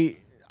 anybody.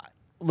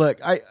 Look,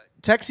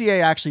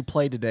 Texier actually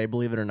played today.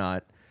 Believe it or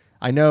not.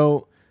 I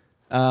know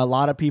a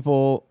lot of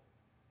people.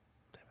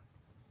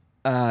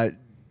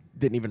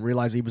 Didn't even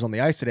realize he was on the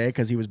ice today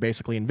because he was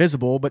basically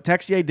invisible. But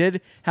Texier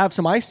did have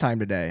some ice time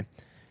today.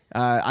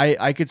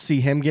 I could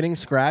see him getting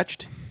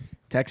scratched,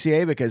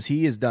 Texier, because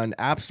he has done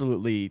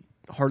absolutely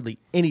hardly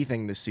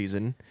anything this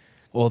season.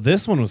 Well,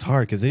 this one was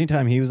hard because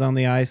anytime he was on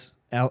the ice,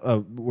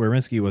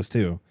 Werenski was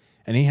too,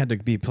 and he had to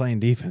be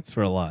playing defense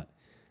for a lot.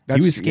 He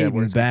was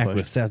skating back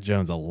with Seth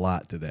Jones a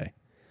lot today.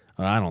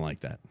 I don't like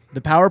that.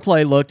 The power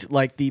play looked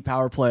like the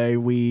power play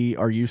we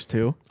are used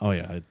to. Oh,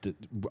 yeah.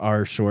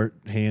 Our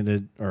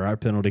short-handed or our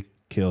penalty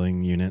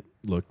killing unit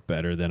looked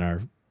better than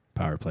our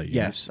power play unit.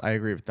 Yes, I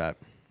agree with that.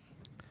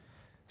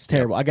 It's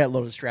terrible. I got a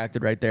little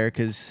distracted right there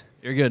because...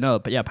 You're good. No,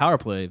 but yeah, power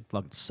play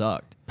fucking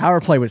sucked.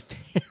 Power play was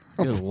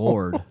terrible. Good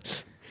Lord.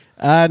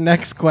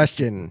 Next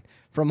question.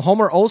 From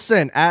Homer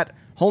Olson at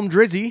Home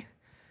Drizzy.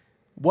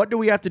 What do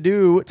we have to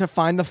do to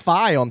find the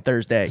Phi on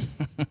Thursday?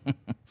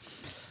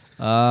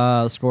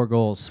 Score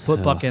goals.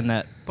 Put puck in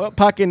net. Put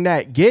puck in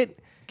net. Get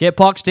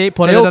puck state.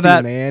 Put filthy, it in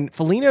that. man.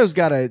 Felino's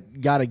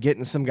gotta get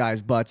in some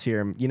guys' butts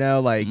here. You know,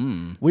 like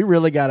we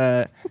really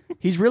gotta.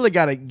 He's really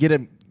gotta get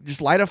him.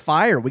 Just light a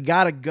fire. We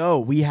gotta go.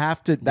 We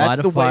have to. That's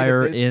light the a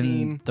fire way that this in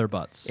team their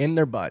butts. in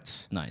their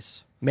butts.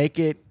 Nice. Make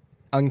it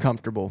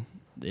uncomfortable.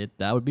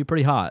 That would be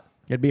pretty hot.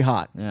 It'd be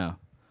hot. Yeah.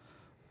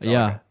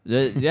 Yeah.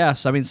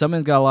 Yes. I mean,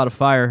 someone's got a lot of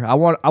fire. I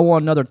want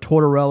another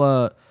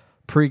Tortorella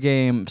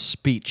pregame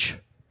speech.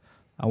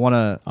 I want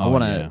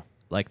to,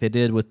 like they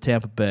did with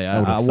Tampa Bay. I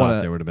would have thought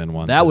there would have been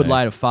one. That would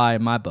light a fire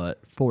in my butt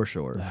for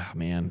sure. Ah,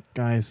 man,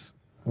 guys,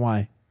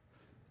 why?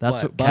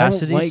 That's what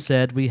Cassidy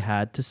said. We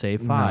had to say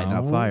Phi,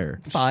 not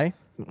fire. Phi.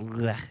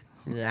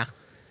 Yeah.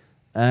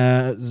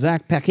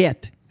 Zach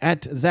Paquette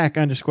at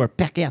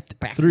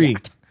Zach_Paquette 3.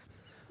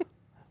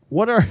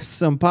 What are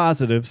some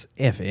positives,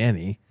 if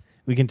any,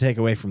 we can take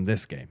away from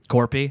this game?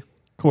 Corpy.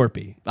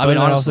 I mean,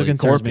 honestly, also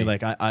concerns Corpy. me.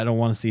 Like, I don't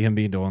want to see him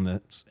be doing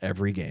this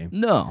every game.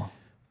 No.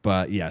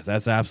 But yes,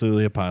 that's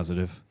absolutely a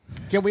positive.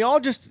 Can we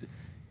all just,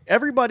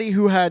 everybody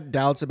who had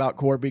doubts about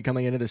Corpy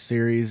coming into the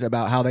series,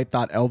 about how they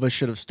thought Elvis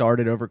should have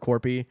started over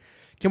Corpy,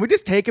 can we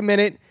just take a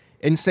minute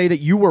and say that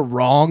you were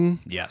wrong?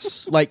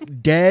 Yes.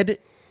 Like dead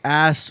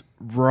ass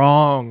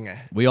wrong.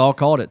 We all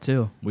called it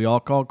too. We all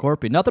called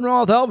Corpy. Nothing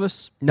wrong with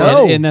Elvis.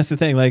 No. And that's the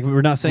thing. Like,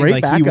 we're not saying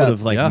Great like he would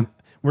have backup.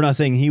 we're not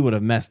saying he would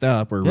have messed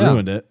up or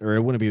ruined it, or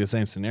it wouldn't be the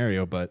same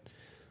scenario, but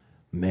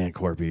man,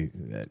 Corpy,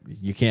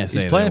 you can't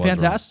say he's playing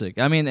fantastic.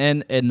 I mean,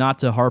 and not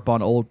to harp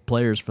on old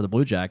players for the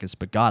Blue Jackets,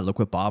 but God, look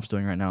what Bob's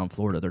doing right now in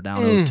Florida. They're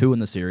down 0-2 in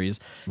the series.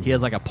 He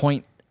has like a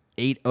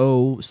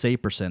 .80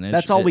 save percentage.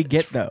 That's all we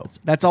get, though.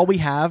 That's all we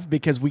have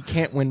because we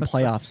can't win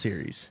playoff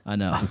series. I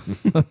know.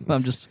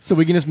 I'm just so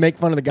we can just make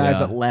fun of the guys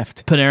that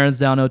left. Panarin's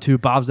down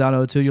 0-2. Bob's down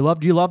 0-2.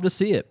 You love to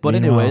see it. But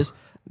anyways,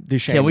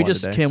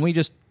 Duchesne can we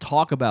just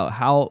talk about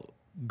how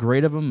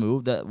great of a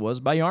move that was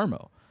by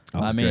Yarmo?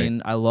 I mean,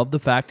 great. I love the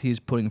fact he's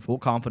putting full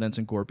confidence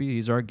in Corpy.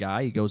 He's our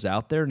guy. He goes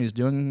out there and he's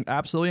doing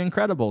absolutely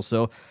incredible.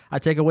 So I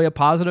take away a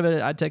positive.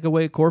 I take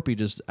away Corpy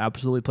just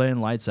absolutely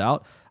playing lights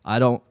out. I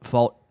don't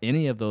fault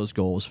any of those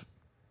goals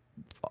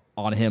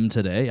on him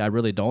today. I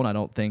really don't. I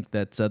don't think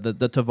that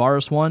the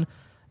Tavares one,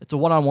 it's a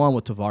one-on-one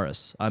with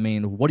Tavares. I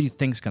mean, what do you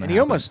think's going to happen? He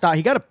almost stopped.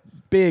 He got a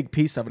big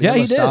piece of it. Yeah,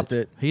 he did. Stopped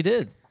it. He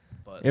did.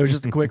 It was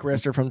just a quick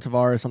wrister from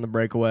Tavares on the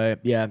breakaway.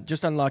 Yeah,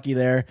 just unlucky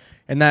there.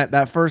 And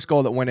that first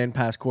goal that went in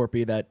past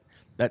Corpy,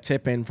 that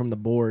tip in from the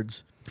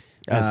boards.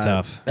 That's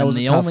tough. That was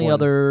the a tough only one.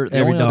 other.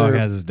 Every dog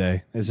has his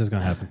day. It's just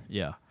going to happen.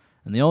 Yeah.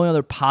 And the only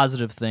other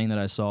positive thing that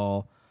I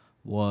saw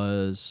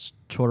was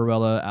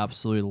Tortorella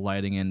absolutely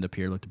lighting into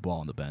Pierre-Luc Dubois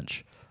on the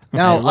bench.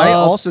 Now, I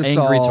also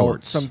angry saw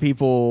Torts. some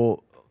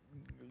people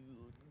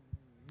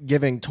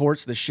giving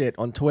Torts the shit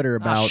on Twitter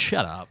about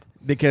shut up.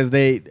 because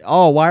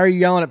why are you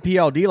yelling at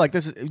PLD like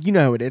this? You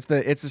know it. It's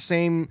the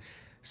same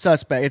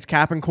suspect. It's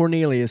Captain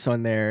Cornelius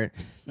on there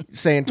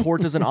saying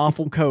Torts is an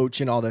awful coach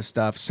and all this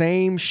stuff.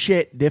 Same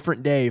shit,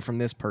 different day from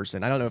this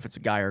person. I don't know if it's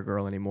a guy or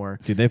girl anymore.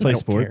 Do they play I don't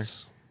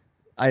sports? care.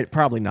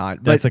 Probably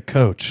not. That's but a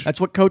coach. That's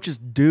what coaches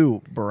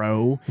do,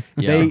 bro.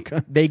 Yeah.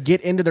 They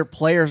get into their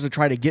players to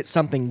try to get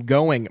something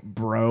going,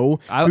 bro.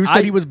 Who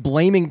said he was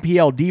blaming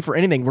PLD for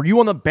anything? Were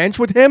you on the bench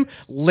with him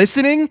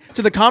listening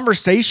to the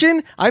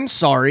conversation? I'm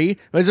sorry.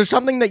 Is there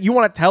something that you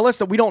want to tell us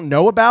that we don't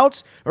know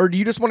about? Or do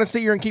you just want to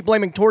sit here and keep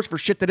blaming Torts for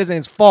shit that isn't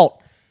his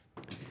fault?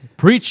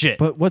 Preach it.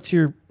 But what's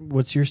your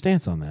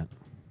stance on that?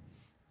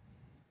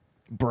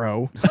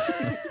 Bro.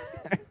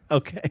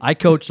 Okay. I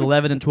coached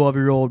 11 and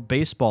 12-year-old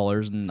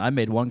baseballers, and I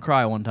made one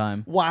cry one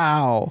time.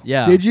 Wow.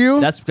 Yeah. Did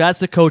you? That's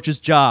the coach's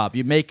job.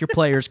 You make your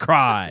players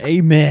cry.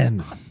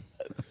 Amen.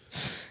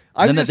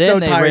 I'm just so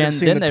tired of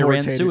seeing the Then they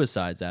ran torch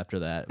suicides after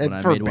that. When And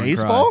I for made one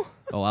baseball? cry.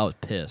 Oh, I was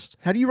pissed.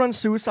 How do you run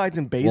suicides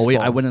in baseball?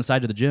 Well, I went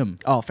inside to the gym.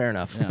 Oh, fair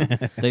enough.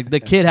 Yeah. the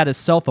kid had his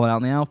cell phone out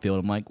in the outfield.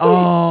 I'm like,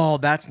 Oh,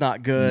 that's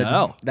not good.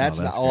 No. That's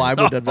Oh, not. that's Oh, good. I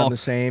would have done the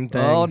same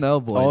thing. Oh, no,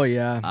 boys. Oh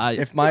yeah.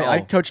 I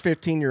coached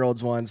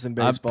 15-year-olds once in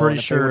baseball. pretty and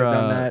if they sure, would have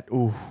done that.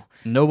 Ooh,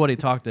 nobody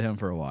talked to him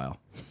for a while.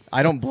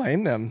 I don't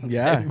blame them.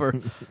 Yeah.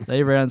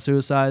 They ran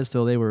suicides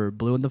till they were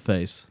blue in the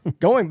face.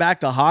 Going back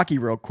to hockey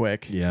real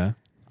quick. Yeah.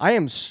 I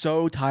am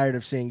so tired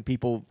of seeing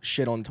people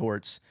shit on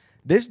Torts.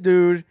 This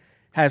dude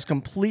has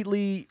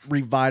completely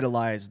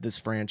revitalized this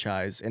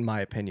franchise, in my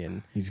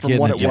opinion. He's from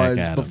getting what the it Jack was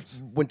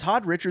Adams. when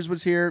Todd Richards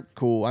was here.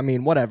 Cool. I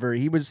mean, whatever.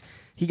 He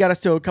got us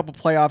to a couple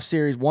playoff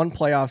series, one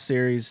playoff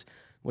series,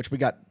 which we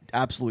got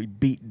absolutely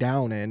beat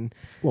down in.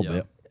 A little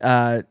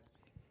bit.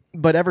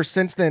 But ever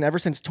since then, ever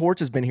since Torch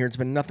has been here, it's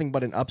been nothing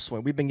but an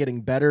upswing. We've been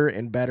getting better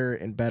and better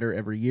and better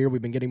every year.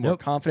 We've been getting more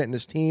confident in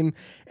this team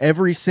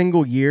every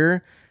single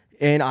year.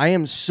 And I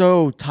am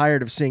so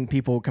tired of seeing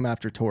people come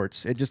after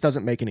Torts. It just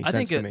doesn't make any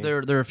sense to me.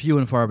 They're few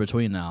and far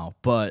between now,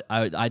 but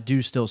I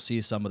do still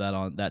see some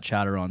of that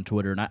chatter on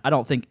Twitter, and I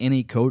don't think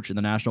any coach in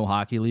the National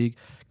Hockey League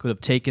could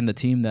have taken the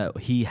team that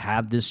he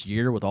had this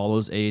year with all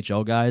those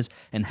AHL guys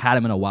and had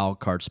him in a wild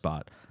card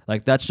spot.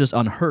 Like, that's just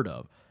unheard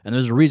of, and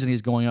there's a reason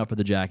he's going up for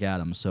the Jack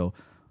Adams. So,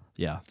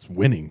 yeah, It's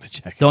winning the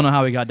Jack. don't know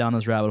how he got down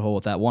this rabbit hole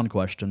with that one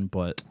question,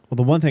 but Well,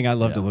 the one thing I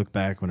love to look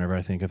back whenever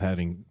I think of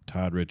having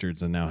Todd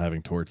Richards and now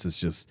having Torts is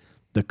just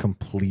the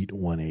complete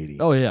 180.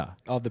 oh yeah.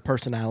 Of the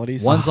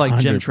personalities. One's like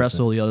Jim 100%.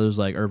 Tressel, the other's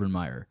like Urban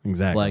Meyer.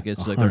 Exactly. Like,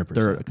 it's like they're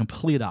 100%.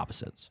 complete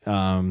opposites.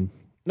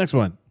 Next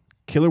one,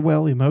 Killer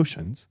Whale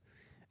Emotions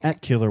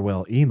at Killer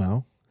Whale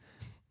Emo.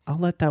 I'll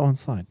let that one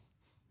slide.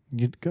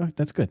 You go.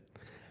 That's good.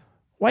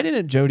 Why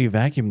didn't Jody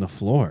vacuum the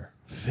floor?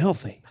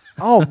 Filthy.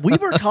 Oh, we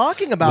were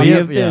talking about We it.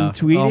 have been yeah.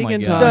 tweeting Oh my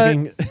and God.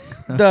 talking.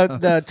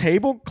 The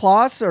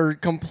tablecloths are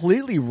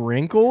completely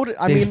wrinkled.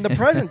 I mean, the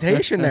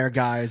presentation there,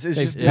 guys, is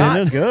just been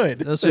not in-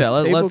 good. So, yeah,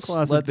 let's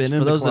tablecloths have been in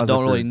for the those that closet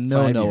don't for really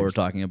know 5 what we're years.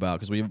 talking about,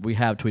 because we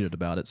have tweeted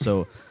about it.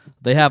 So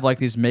they have like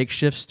these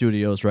makeshift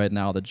studios right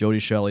now that Jody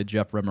Shelley,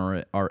 Jeff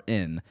Rimmer are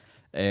in,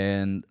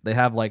 and they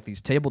have like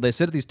these they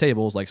sit at these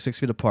tables like 6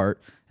 feet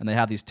apart, and they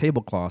have these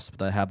tablecloths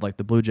that have like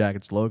the Blue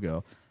Jackets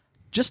logo.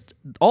 Just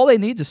all they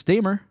need is a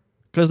steamer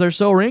because they're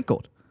so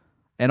wrinkled.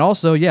 And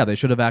also, yeah, they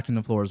should have vacuumed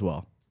the floor as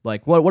well.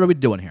 Like, what are we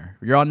doing here?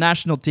 You're on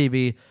national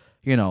TV.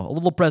 You know, a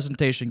little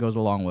presentation goes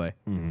a long way.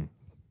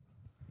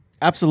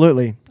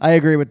 Absolutely. I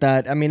agree with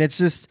that. I mean, it's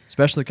just,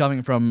 Especially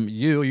coming from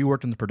you. You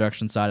worked in the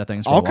production side of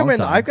things for I'll a long come in.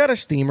 time. I've got a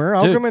steamer.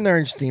 I'll Dude, come in there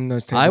and steam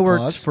those I worked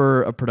tablecloths.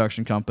 for a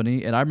production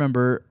company, and I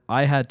remember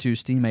I had to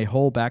steam a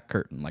whole back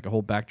curtain, like a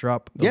whole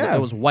backdrop. Yeah. It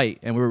was white,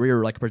 and we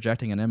were like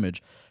projecting an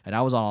image, and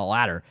I was on a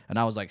ladder, and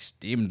I was like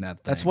steaming that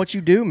thing. That's what you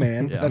do,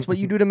 man. That's what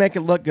you do to make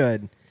it look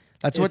good.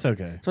 That's It's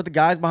okay. That's what the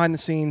guys behind the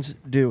scenes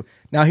do.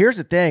 Now, here's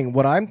the thing.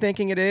 What I'm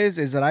thinking it is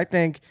that I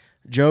think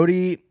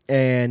Jody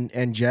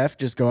and Jeff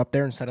just go up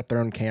there and set up their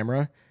own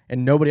camera,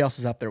 and nobody else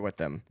is up there with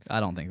them. I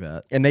don't think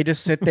that. And they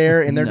just sit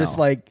there and they're No. just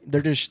like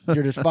they're just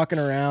fucking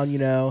around, you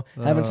know,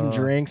 having some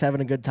drinks, having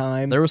a good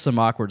time. There was some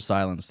awkward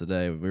silence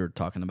today. We were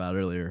talking about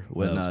earlier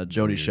when was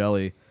Jody weird.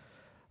 Shelley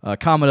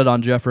commented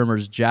on Jeff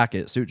Rimmer's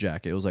suit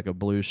jacket. It was like a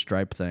blue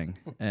stripe thing,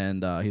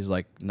 and he's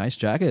like, "Nice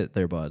jacket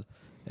there, bud."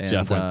 And,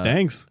 Jeff went,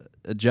 thanks.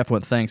 Jeff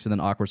went, thanks, and then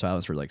awkward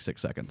silence for like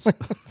 6 seconds,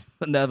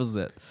 and that was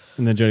it.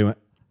 And then Jody went,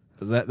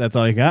 that's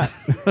all you got?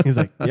 He's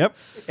like, yep.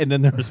 And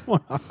then there was more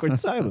awkward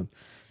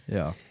silence.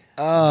 Yeah,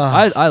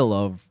 I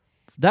love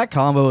that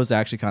combo. Is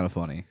actually kind of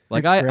funny.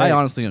 Like It's I great.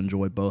 honestly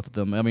enjoy both of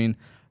them. I mean,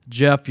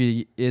 Jeff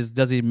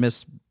does he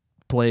miss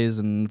plays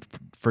and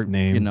for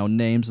Names.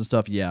 names and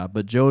stuff? Yeah,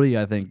 but Jody,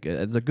 I think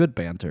it's a good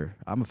banter.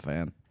 I'm a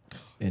fan.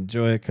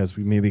 Enjoy it because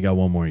we maybe got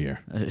one more year.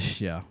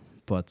 Yeah,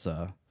 but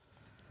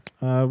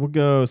We'll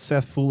go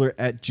Seth Fuller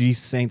at G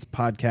Saints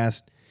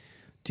Podcast.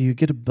 Do you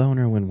get a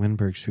boner when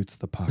Winberg shoots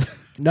the puck?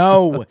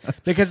 No,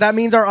 because that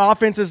means our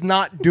offense is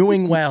not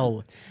doing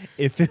well.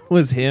 If it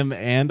was him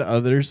and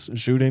others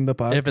shooting the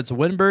puck, if it's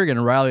Winberg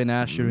and Riley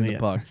Nash shooting the Yeah.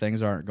 puck,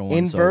 things aren't going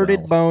Inverted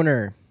so well.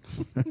 boner.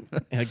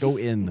 yeah, go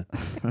in.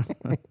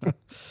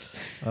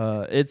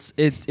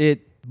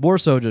 It more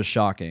so just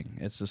shocking.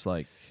 It's just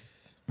like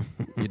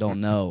you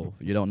don't know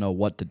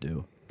what to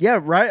do. Yeah,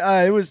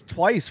 right. It was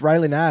twice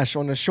Riley Nash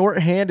on a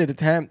short-handed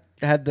attempt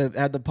had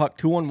the puck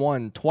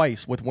 2-on-1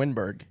 twice with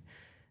Winberg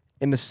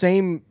on the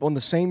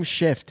same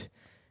shift.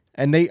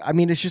 And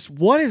it's just,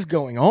 what is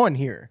going on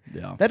here?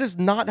 Yeah. That is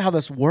not how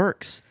this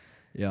works.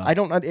 Yeah,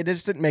 It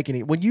just didn't make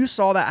any. When you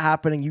saw that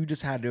happening, you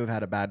just had to have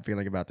had a bad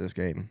feeling about this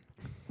game.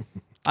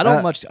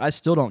 I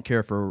still don't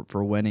care for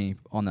Winnie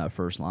on that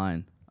first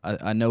line.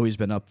 I know he's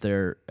been up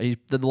there.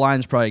 The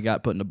line's probably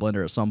got put in a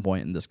blender at some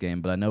point in this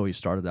game, but I know he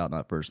started out in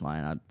that first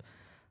line.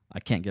 I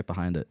can't get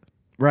behind it.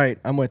 Right,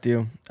 I'm with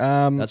you.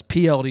 That's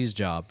PLD's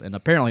job, and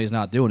apparently he's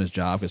not doing his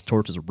job because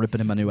Torch is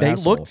ripping him a new They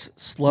asshole. looked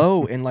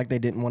slow and like they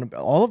didn't want to.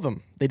 All of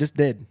them, they just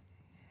did.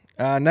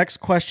 Next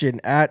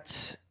question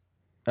at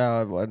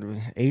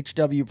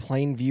HW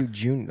Plainview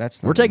June.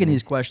 We're taking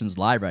these questions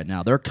live right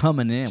now. They're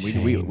coming in.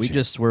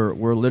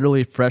 We're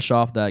literally fresh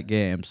off that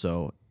game,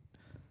 so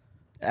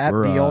at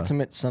the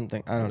ultimate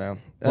something. I don't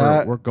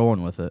know. We're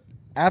going with it.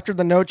 After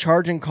the no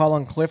charging call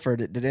on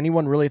Clifford, did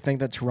anyone really think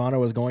that Toronto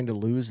was going to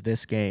lose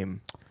this game?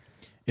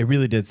 It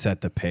really did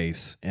set the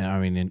pace. And I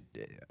mean,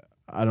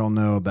 I don't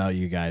know about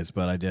you guys,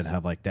 but I did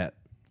have like that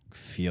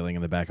feeling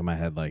in the back of my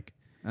head, like,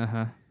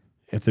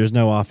 if there's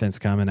no offense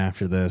coming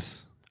after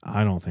this,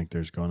 I don't think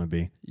there's going to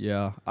be.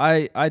 Yeah,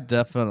 I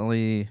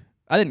definitely,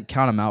 I didn't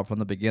count them out from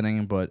the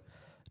beginning, but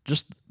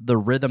just the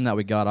rhythm that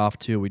we got off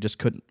to, we just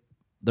couldn't.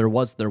 There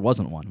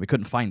wasn't one. We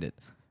couldn't find it,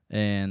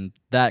 and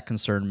that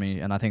concerned me.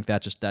 And I think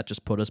that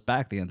just put us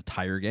back the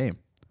entire game.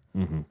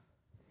 Mm-hmm.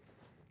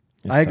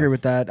 I agree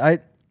with that.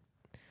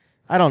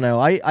 I don't know.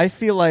 I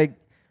feel like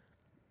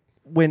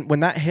when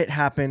that hit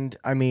happened,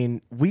 I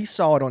mean, we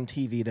saw it on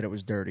TV that it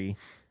was dirty,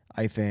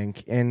 I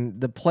think.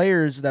 And the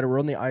players that were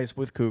on the ice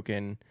with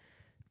Kukin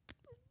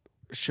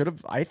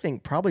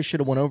probably should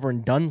have went over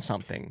and done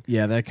something.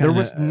 Yeah, that kind of...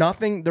 There was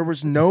nothing. There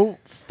was no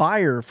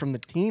fire from the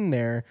team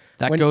there.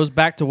 That goes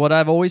back to what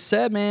I've always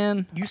said,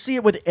 man. You see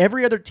it with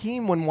every other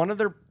team when one of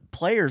their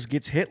players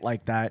gets hit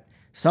like that,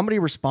 somebody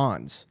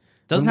responds.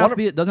 It doesn't have to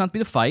be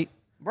the fight.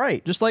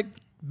 Right. Just like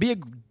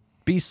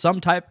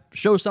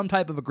show some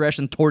type of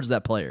aggression towards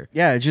that player.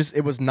 Yeah,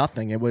 it was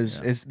nothing. It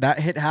was that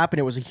hit happened.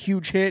 It was a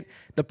huge hit.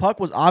 The puck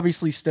was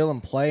obviously still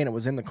in play and it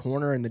was in the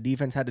corner and the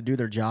defense had to do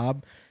their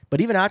job. But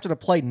even after the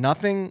play,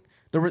 nothing.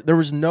 There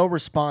was no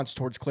response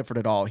towards Clifford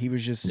at all. He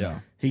was just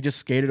he just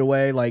skated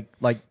away like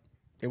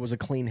it was a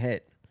clean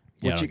hit,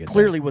 which it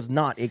clearly was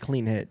not a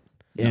clean hit.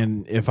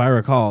 And if I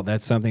recall,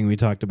 that's something we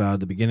talked about at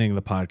the beginning of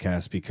the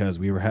podcast because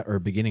we were or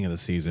beginning of the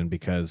season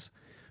because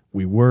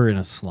we were in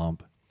a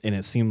slump and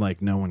it seemed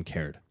like no one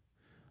cared.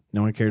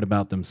 No one cared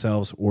about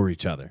themselves or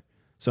each other.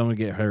 Someone would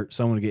get hurt,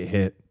 someone would get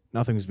hit,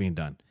 nothing was being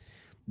done.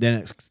 Then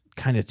it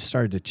kind of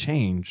started to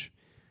change.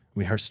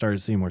 We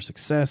started seeing more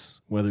success,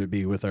 whether it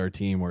be with our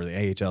team or the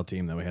AHL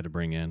team that we had to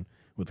bring in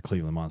with the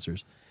Cleveland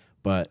Monsters.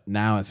 But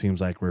now it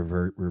seems like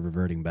we're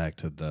reverting back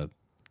to the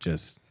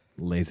just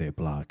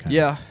laissez-faire kind of.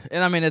 Yeah,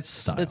 and I mean it's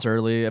style.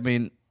 early. I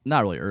mean,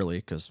 not really early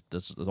because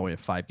there's only a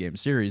 5-game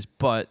series.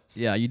 But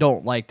yeah, you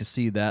don't like to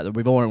see that.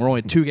 We're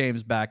only 2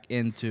 games back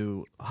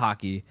into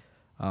hockey,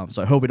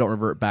 so I hope we don't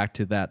revert back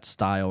to that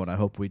style, and I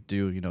hope we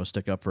do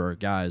stick up for our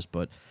guys.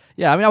 But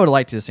yeah, I mean, I would have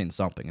liked to have seen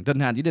something. You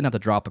didn't have to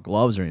drop the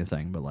gloves or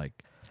anything, but like.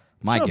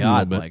 My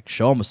God, like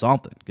show him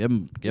something. Give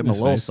him a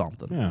little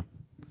something. Yeah.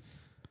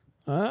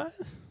 I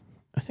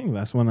think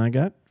that's one I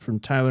got from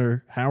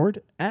Tyler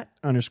Howard at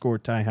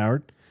 _Ty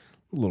Howard.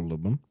 A little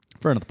of them.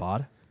 Friend of the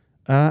pod.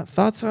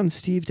 Thoughts on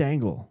Steve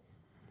Dangle?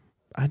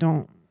 I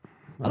don't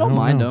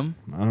mind him.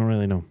 I don't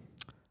really know.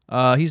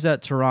 He's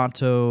at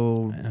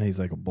Toronto. He's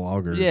like a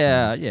blogger.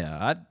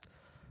 Yeah.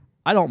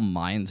 I don't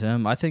mind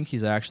him. I think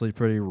he's actually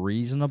pretty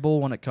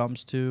reasonable when it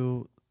comes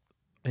to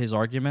his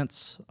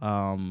arguments.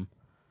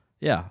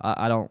 Yeah,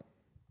 I don't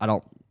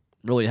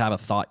really have a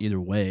thought either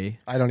way.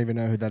 I don't even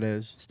know who that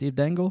is. Steve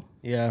Dangle?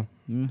 Yeah.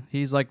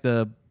 He's like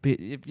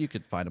if you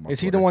could find him on Is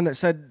Twitter. he the one that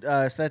said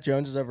Seth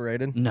Jones is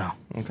overrated? No.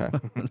 Okay.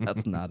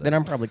 That's not it. Then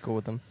I'm probably cool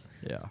with him.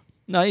 Yeah.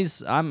 No,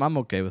 I'm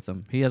okay with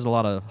him. He has a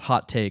lot of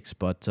hot takes,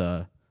 but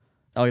oh,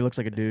 he looks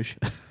like a douche.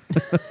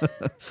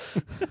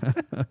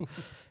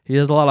 he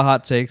has a lot of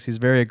hot takes. He's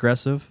very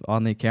aggressive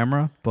on the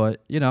camera,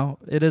 but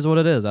it is what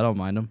it is. I don't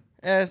mind him.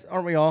 Yes,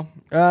 aren't we all?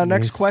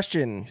 Next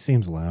question. He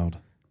seems loud.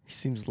 He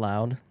seems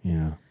loud.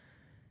 Yeah.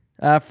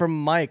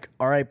 From Mike,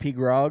 R.I.P.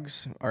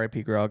 Grogs.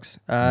 R.I.P. Grogs.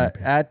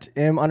 At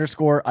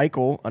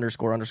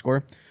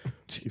M_Eichel__.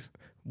 Jeez.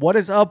 What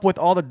is up with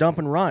all the dump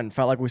and run?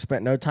 Felt like we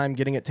spent no time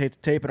getting it tape to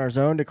tape in our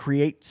zone to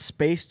create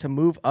space to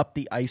move up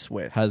the ice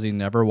with. Has he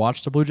never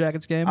watched a Blue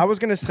Jackets game? I was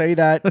going to say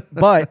that,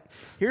 but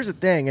here's the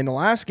thing. In the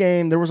last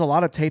game, there was a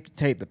lot of tape to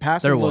tape. The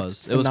passing looked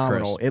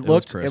phenomenal. It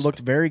was crisp. It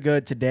looked very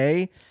good.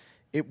 Today,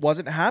 it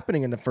wasn't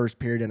happening in the first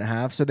period and a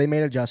half, so they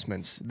made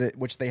adjustments,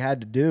 which they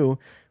had to do.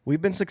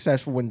 We've been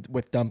successful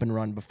with dump and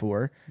run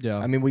before. Yeah.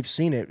 I mean, we've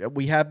seen it.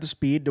 We have the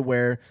speed to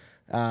where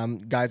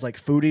guys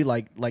like Foodie,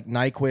 like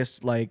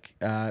Nyquist, like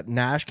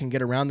Nash can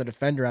get around the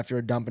defender after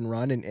a dump and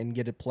run and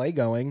get a play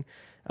going.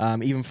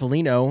 Even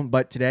Foligno.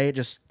 But today, it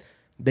just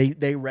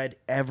they read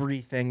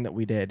everything that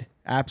we did.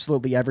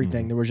 Absolutely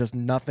everything. Mm-hmm. There was just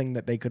nothing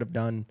that they could have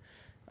done,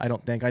 I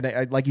don't think.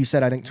 I like you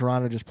said, I think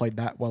Toronto just played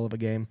that well of a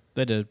game.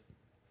 They did.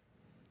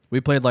 We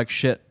played like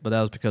shit, but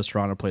that was because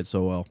Toronto played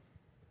so well.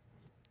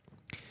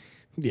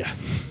 Yeah.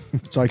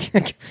 So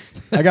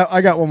I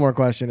got one more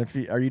question.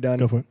 Are you done?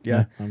 Go for it.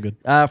 Yeah, I'm good.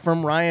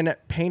 From Ryan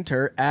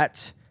Painter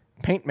at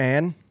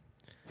Paintman.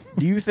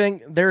 Do you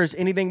think there is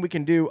anything we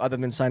can do other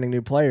than signing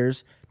new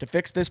players to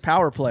fix this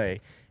power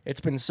play?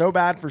 It's been so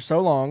bad for so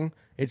long.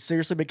 It's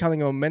seriously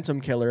becoming a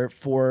momentum killer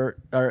for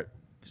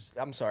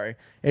I'm sorry.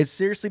 It's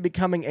seriously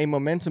becoming a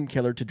momentum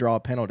killer to draw a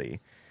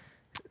penalty.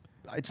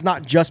 It's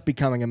not just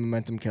becoming a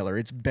momentum killer.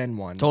 It's been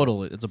one.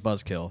 Totally, it's a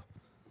buzzkill.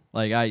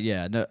 Like I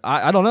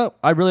don't know.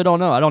 I really don't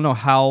know. I don't know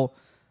how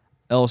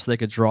else they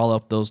could draw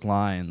up those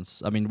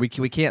lines. I mean, we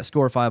can't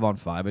score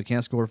 5-on-5. We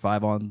can't score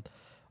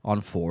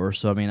 5-on-4.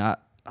 So I mean, I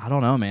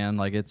don't know, man.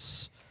 Like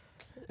it's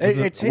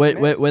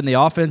when the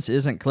offense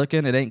isn't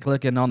clicking, it ain't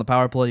clicking on the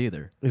power play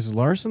either. Is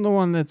Larson the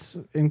one that's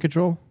in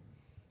control?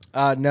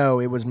 No,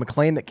 it was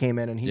McLean that came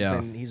in, and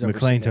he's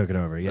McLean took it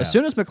over. Yeah. As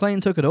soon as McLean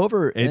took it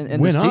over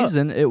in the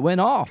season, it went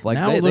off. Like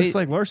now it looks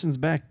like Larson's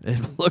back.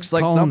 It looks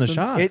like calling something. the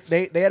shots.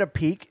 They had a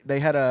peak. They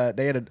had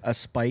a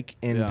spike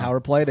in power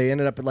play. They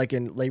ended up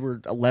they were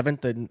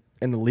 11th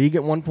in the league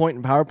at one point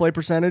in power play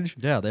percentage.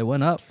 Yeah, they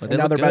went up. And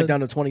now they're back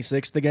down to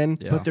 26th again.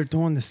 Yeah. But they're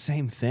doing the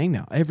same thing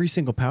now. Every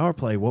single power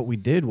play, what we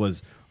did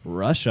was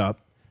rush up,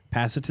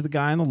 pass it to the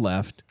guy on the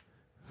left,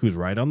 who's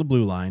right on the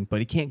blue line, but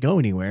he can't go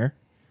anywhere,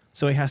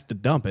 so he has to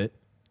dump it.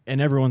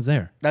 And everyone's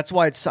there. That's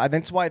why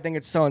I think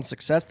it's so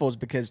unsuccessful is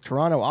because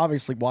Toronto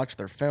obviously watched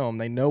their film.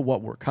 They know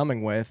what we're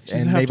coming with,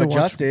 and they've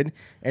adjusted,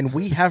 and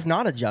we have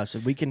not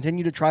adjusted. We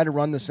continue to try to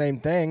run the same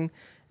thing,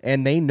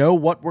 and they know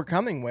what we're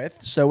coming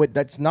with, so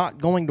that's not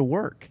going to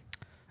work.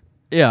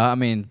 Yeah, I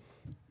mean,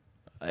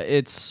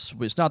 it's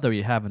not that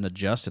we haven't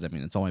adjusted. I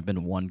mean, it's only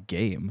been one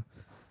game.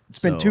 It's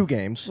been 2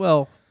 games.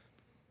 Well,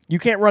 you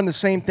can't run the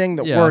same thing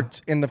that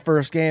worked in the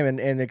first game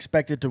and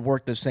expect it to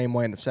work the same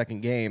way in the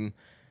second game.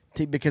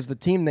 Because the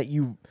team that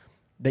you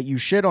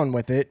shit on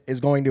with it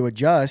is going to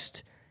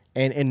adjust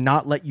and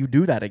not let you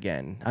do that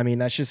again. I mean,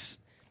 that's just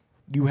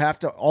you have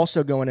to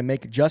also go in and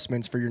make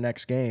adjustments for your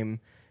next game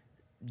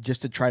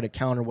just to try to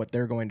counter what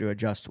they're going to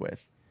adjust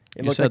with.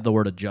 You said the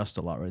word adjust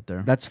a lot right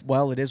there.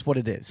 It is what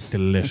it is.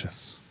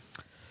 Delicious.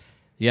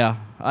 Yeah,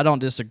 I don't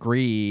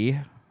disagree.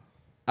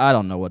 I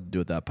don't know what to do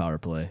with that power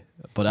play,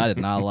 but I did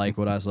not like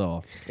what I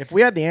saw. If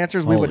we had the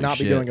answers, we would not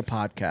shit. be doing a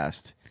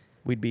podcast.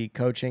 We'd be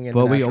coaching in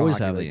But the we National always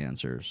Hockey have League. the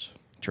answers.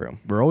 True.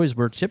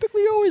 We're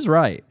typically always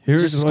right.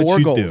 Here's Just what score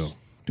you goals.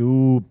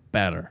 do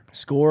better.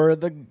 Score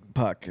the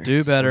puck.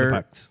 Do better. The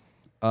pucks.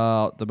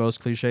 The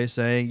most cliche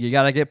saying, you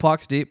got to get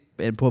pucks deep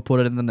and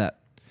put it in the net.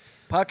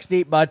 Pucks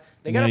deep, bud.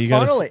 They got to you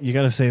funnel it. You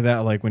got to say that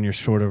like when you're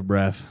short of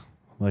breath,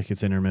 like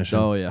it's intermission.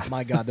 Oh, yeah.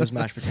 My God, those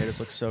mashed potatoes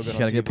look so good You got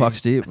to on get TV.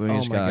 pucks deep. You Oh,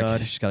 just my gotta, God.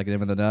 You just got to get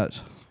them in the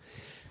net.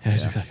 Yeah,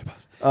 that's exactly about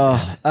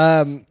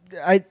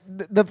it.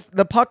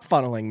 The puck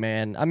funneling,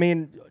 man. I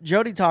mean,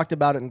 Jody talked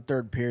about it in the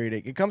third period.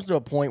 It comes to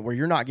a point where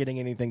you're not getting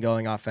anything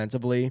going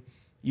offensively.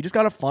 You just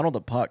got to funnel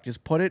the puck.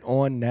 Just put it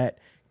on net.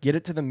 Get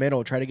it to the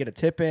middle. Try to get a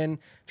tip in.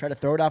 Try to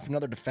throw it off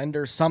another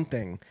defender.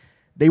 Something.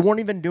 They weren't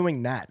even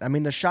doing that. I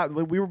mean,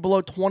 we were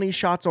below 20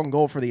 shots on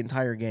goal for the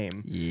entire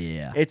game.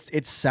 Yeah. It's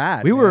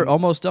sad. We were man.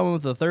 almost done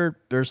with the third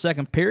or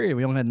second period.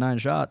 We only had 9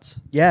 shots.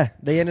 Yeah,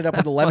 they ended up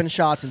with 11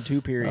 shots in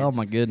 2 periods. Oh,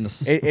 my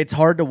goodness. It's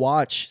hard to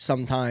watch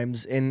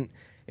sometimes, and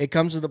it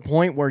comes to the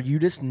point where you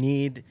just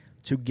need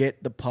to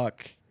get the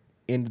puck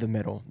into the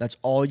middle. That's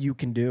all you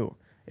can do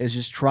is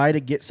just try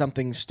to get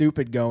something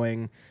stupid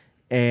going,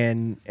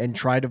 and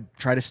try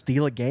to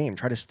steal a game,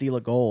 try to steal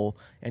a goal,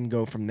 and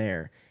go from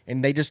there.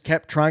 And they just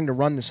kept trying to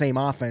run the same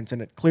offense,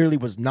 and it clearly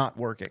was not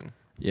working.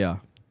 Yeah.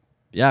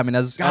 Yeah, I mean,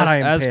 as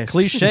pissed.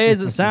 cliche as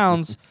it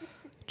sounds,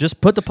 just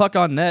put the puck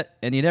on net,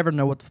 and you never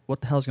know what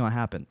the hell's going to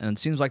happen. And it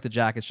seems like the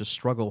Jackets just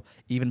struggle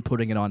even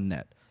putting it on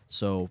net.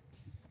 So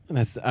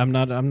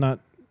And I'm not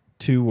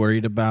too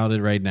worried about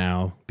it right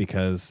now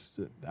because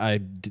I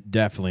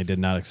definitely did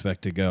not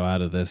expect to go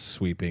out of this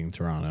sweeping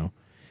Toronto.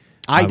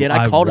 I did.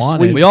 I called a wanted-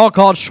 sweep. we all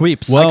called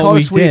sweeps. called Well, a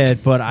we sweep.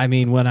 did, but I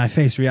mean, when I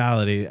faced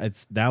reality,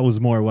 that was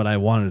more what I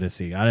wanted to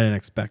see. I didn't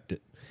expect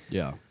it,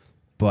 Yeah.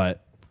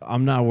 but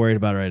I'm not worried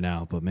about it right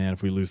now. But man,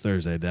 if we lose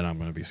Thursday, then I'm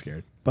going to be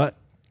scared. But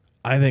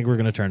I think we're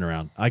going to turn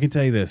around. I can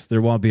tell you this: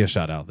 there won't be a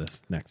shutout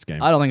this next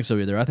game. I don't think so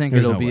either. I think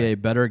There's it'll no be way. a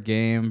better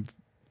game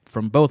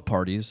from both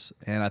parties.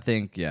 And I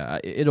think,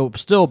 it'll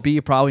still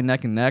be probably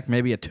neck and neck,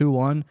 maybe a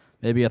 2-1,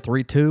 maybe a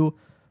 3-2.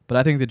 But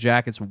I think the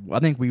Jackets, I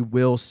think we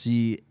will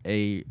see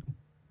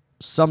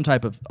some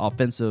type of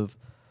offensive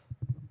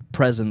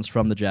presence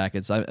from the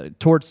Jackets.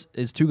 Torts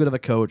is too good of a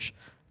coach.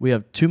 We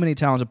have too many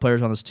talented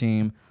players on this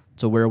team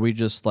to where we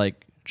just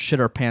shit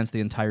our pants the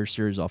entire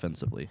series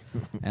offensively.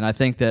 And I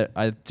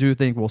do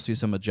think we'll see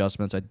some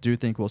adjustments. I do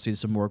think we'll see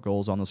some more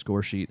goals on the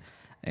score sheet.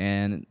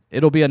 And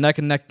it'll be a neck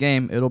and neck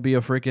game. It'll be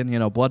a freaking,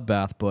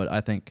 bloodbath. But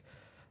I think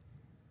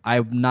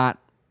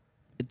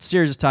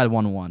series is tied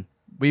 1-1.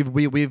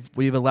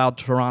 We've allowed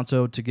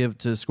Toronto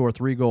to score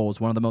 3 goals.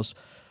 One of the most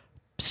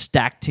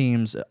stacked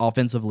teams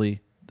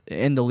offensively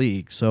in the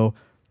league. So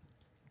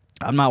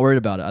I'm not worried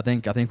about it. I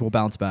think we'll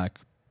bounce back.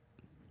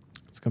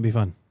 It's going to be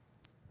fun.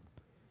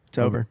 It's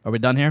over. Are we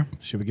done here?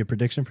 Should we get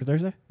prediction for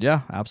Thursday?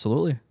 Yeah,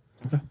 absolutely.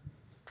 Okay.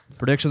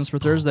 Predictions for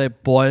Thursday,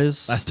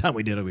 boys. Last time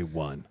we did it, we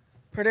won.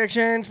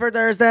 Predictions for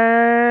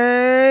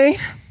Thursday.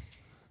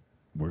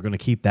 We're going to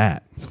keep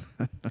that.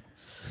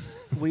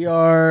 We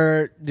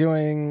are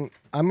doing.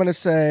 I'm going to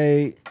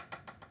say.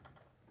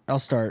 I'll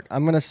start.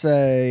 I'm going to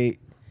say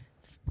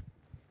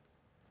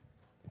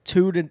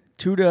 2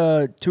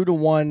 to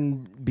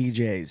 1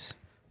 BJs.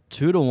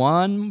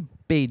 2-1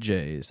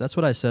 BJs. That's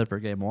what I said for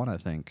game 1, I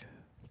think.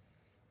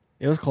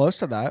 It was close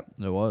to that.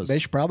 It was. They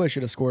probably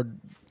should have scored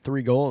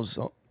 3 goals.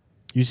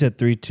 You said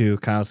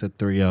 3-2. Kyle said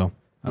 3-0.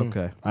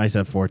 Okay. I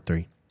said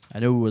 4-3. I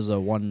knew it was a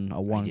one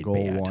get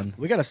goal bad. one.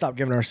 We got to stop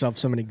giving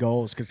ourselves so many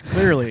goals because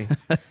clearly,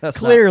 That's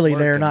clearly not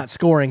they're working. not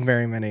scoring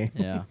very many.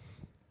 Yeah.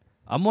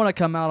 I'm going to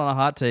come out on a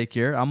hot take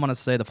here. I'm going to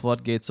say the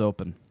floodgates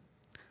open.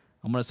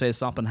 I'm going to say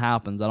something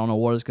happens. I don't know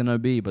what it's going to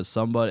be, but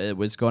somebody it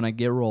was going to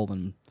get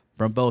rolling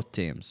from both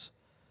teams.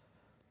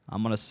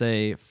 I'm going to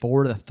say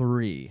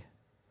 4-3.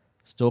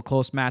 Still a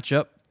close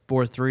matchup.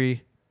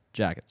 4-3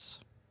 Jackets.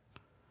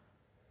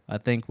 I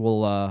think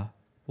we'll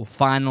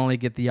finally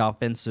get the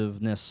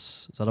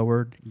offensiveness. Is that a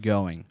word?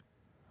 Going.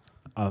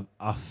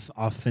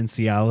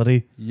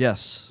 Offensiality.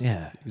 Yes.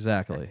 Yeah.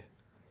 Exactly.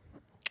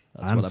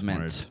 That's I'm what I smart.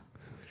 meant.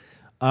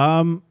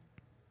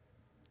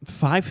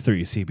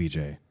 5-3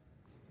 CBJ.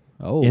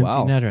 Oh, Empty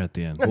wow. netter at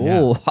the end. Oh.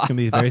 Yeah. It's gonna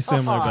be very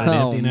similar, but an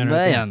empty netter. At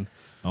the end. Man.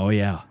 Oh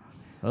yeah.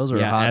 Those are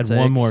Yeah. hot Add takes.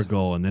 one more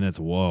goal and then it's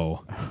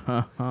whoa.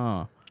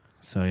 Huh.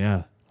 So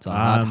yeah. It's a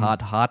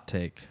hot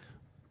take.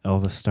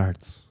 Elvis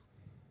starts.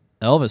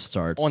 Elvis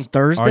starts. On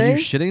Thursday? Are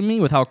you shitting me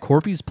with how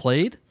Corpy's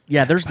played?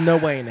 Yeah, there's no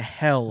way in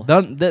hell.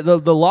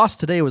 The loss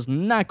today was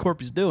not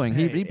Corpy's doing.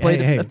 He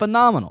played hey.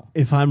 phenomenal.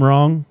 If I'm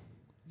wrong,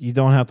 you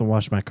don't have to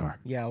wash my car.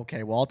 Yeah,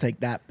 okay. Well, I'll take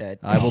that bet.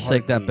 I will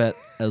take that bet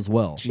as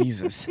well.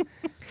 Jesus.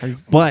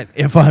 But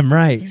if I'm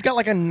right, He's got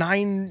like a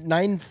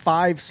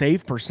 9.95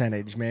 save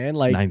percentage, man.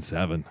 Like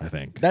 9-7, I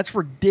think. that's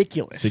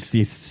ridiculous.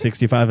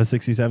 65 of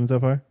 67 so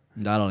far.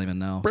 I don't even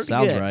know. Pretty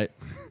Sounds good. right.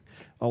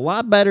 A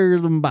lot better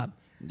than Bob.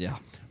 Yeah.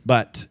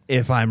 But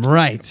if I'm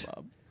right,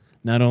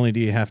 not only do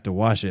you have to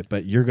wash it,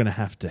 but you're going to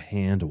have to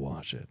hand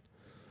wash it.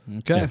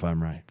 Okay. If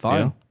I'm right.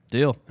 Fine.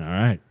 Deal. All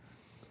right.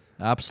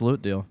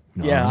 Absolute deal.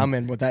 Yeah, I'm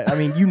in with that. I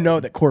mean, you know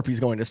that Corpy's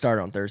going to start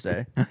on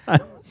Thursday.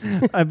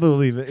 I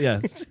believe it,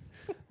 yes.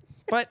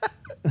 But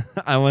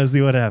I want to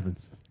see what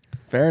happens.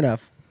 Fair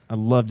enough. I'd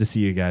love to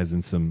see you guys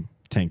in some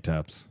tank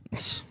tops.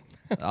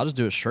 I'll just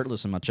do it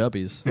shirtless in my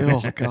chubbies.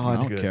 Oh, I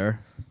God. don't care.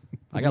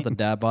 I got the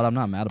dad bod. I'm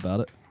not mad about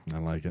it. I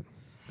like it.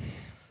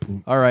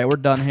 All right, we're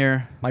done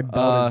here. My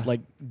belt is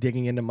like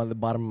digging into the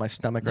bottom of my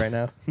stomach right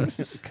now.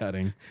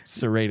 Cutting,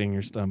 serrating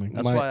your stomach.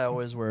 That's why I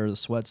always wear the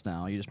sweats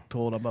now. You just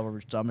pull it up over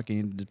your stomach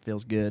and it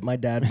feels good. My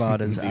dad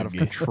bod is out of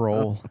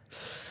control.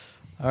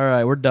 All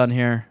right, we're done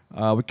here.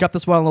 We cut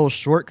this one a little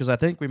short because I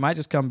think we might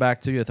just come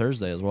back to you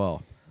Thursday as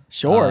well.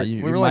 Sure.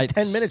 You we were like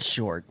might- 10 minutes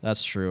short.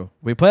 That's true.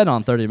 We planned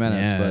on 30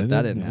 minutes, but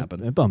that didn't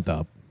happen. It bumped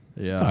up.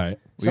 Yeah, It's all right.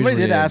 We Somebody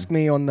usually, did ask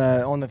me on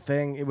the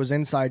thing. It was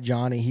Inside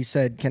Johnny. He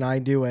said, "Can I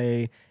do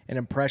an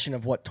impression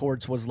of what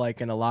Torts was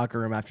like in a locker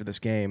room after this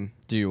game?"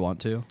 Do you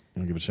want to You want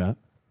to give it a shot?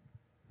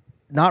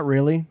 Not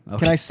really. Okay.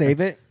 Can I save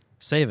it?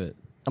 save it?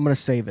 I'm gonna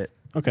save it.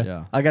 Okay.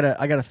 Yeah, I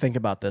gotta think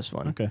about this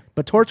one. Okay.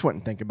 But Torts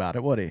wouldn't think about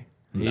it, would he?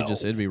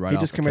 it'd be right. He'd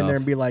off just the come in there cuff.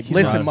 and be like, He's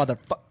 "Listen, right.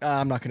 motherfucker,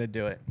 I'm not gonna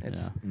do it."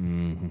 It's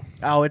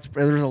Yeah.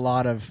 there's a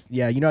lot of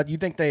You know, you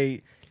think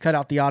they cut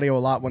out the audio a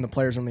lot when the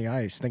players are on the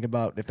ice. Think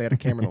about if they had a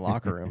camera in the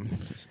locker room.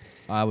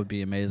 I would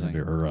be amazing.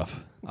 Very rough.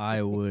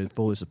 I would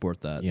fully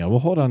support that. Yeah, we'll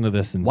hold on to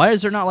this. And Why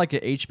is there not like an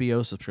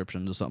HBO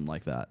subscription to something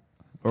like that?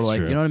 Or It's like,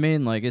 true. you know what I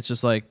mean? Like, it's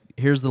just like,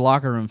 here's the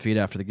locker room feed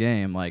after the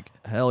game. Like,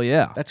 hell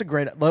yeah. That's a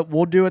great.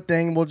 We'll do a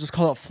thing. We'll just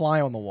call it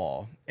 "Fly on the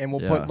Wall," and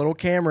we'll Yeah. put little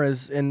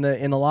cameras in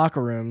the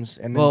locker rooms,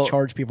 and then Well,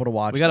 charge people to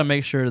watch. We got to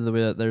make sure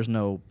that there's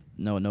no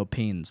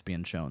peens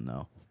being shown,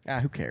 though.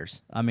 who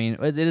cares? I mean,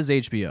 it is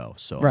HBO,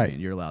 so I Right. mean,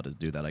 you're allowed to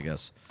do that, I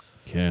guess.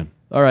 Can.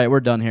 All right,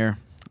 we're done here.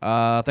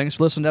 Thanks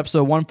for listening to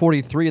episode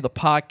 143 of the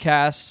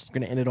podcast. I'm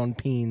gonna end it on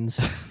peens.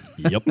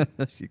 Yep.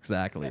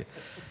 Exactly.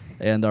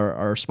 And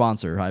our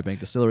sponsor, High Bank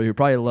Distillery, who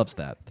probably loves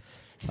that.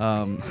 Hey,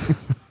 Like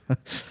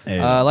They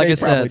I probably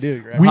said,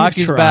 do, right? we've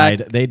hockey's tried.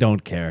 back. They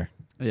don't care.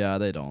 Yeah,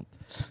 they don't.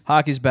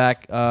 Hockey's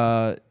back.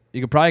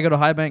 You could probably go to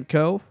High Bank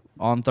Co.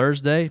 on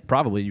Thursday.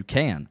 Probably you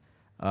can.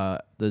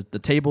 The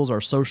tables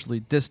are socially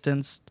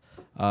distanced.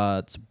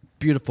 It's a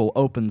beautiful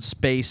open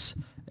space.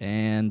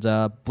 And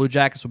Blue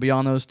Jackets will be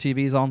on those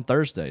TVs on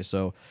Thursday.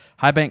 So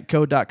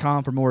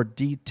highbankco.com for more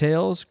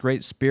details.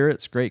 Great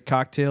spirits, great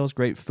cocktails,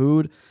 great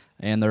food.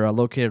 And they're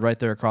located right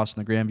there across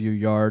from the Grandview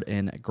Yard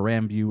in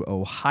Grandview,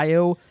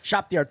 Ohio.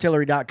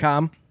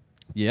 ShopTheArtillery.com.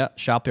 Yeah,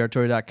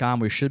 shoptheartillery.com.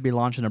 We should be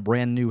launching a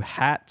brand new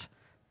hat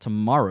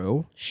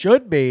tomorrow.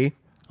 Should be.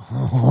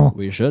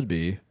 We should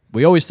be.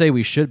 We always say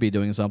we should be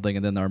doing something,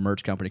 and then our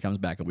merch company comes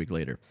back a week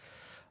later.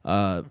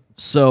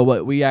 So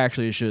what we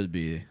actually should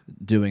be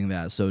doing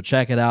that. So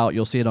check it out.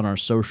 You'll see it on our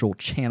social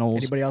channels.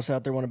 Anybody else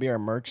out there want to be our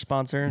merch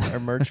sponsor, our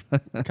merch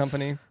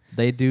company?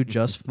 They do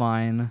just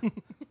fine.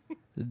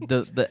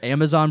 The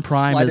Amazon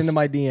Prime Slide is into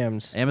my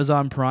DMs.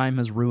 Amazon Prime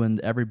has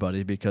ruined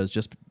everybody because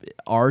just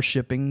our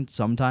shipping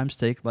sometimes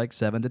take like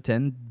 7 to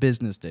 10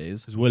 business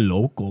days Because we're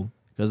local.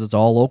 because it's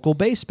all local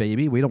based,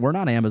 baby. We're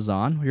not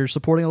Amazon. You're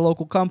supporting a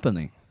local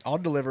company. I'll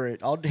deliver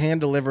it. I'll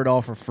hand deliver it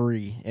all for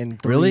free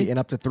Really? in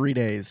up to 3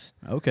 days.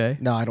 Okay.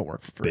 No, I don't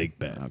work for free. Big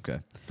bet. Okay.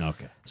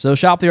 Okay. So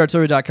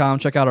shoptheartillery.com.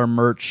 Check out our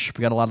merch.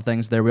 We got a lot of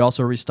things there. We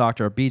also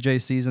restocked our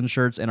BJ season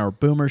shirts and our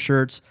Boomer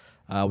shirts.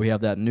 We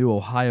have that new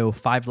Ohio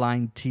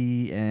 5-line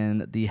tee,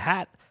 and the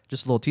hat,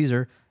 just a little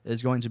teaser,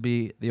 is going to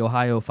be the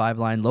Ohio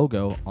 5-line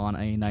logo on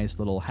a nice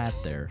little hat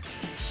there.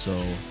 So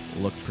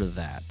look for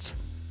that.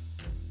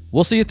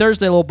 We'll see you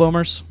Thursday, little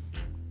Boomers.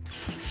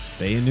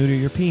 Spay and neuter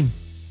your peen.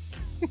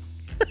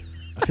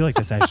 I feel like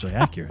that's actually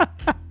accurate.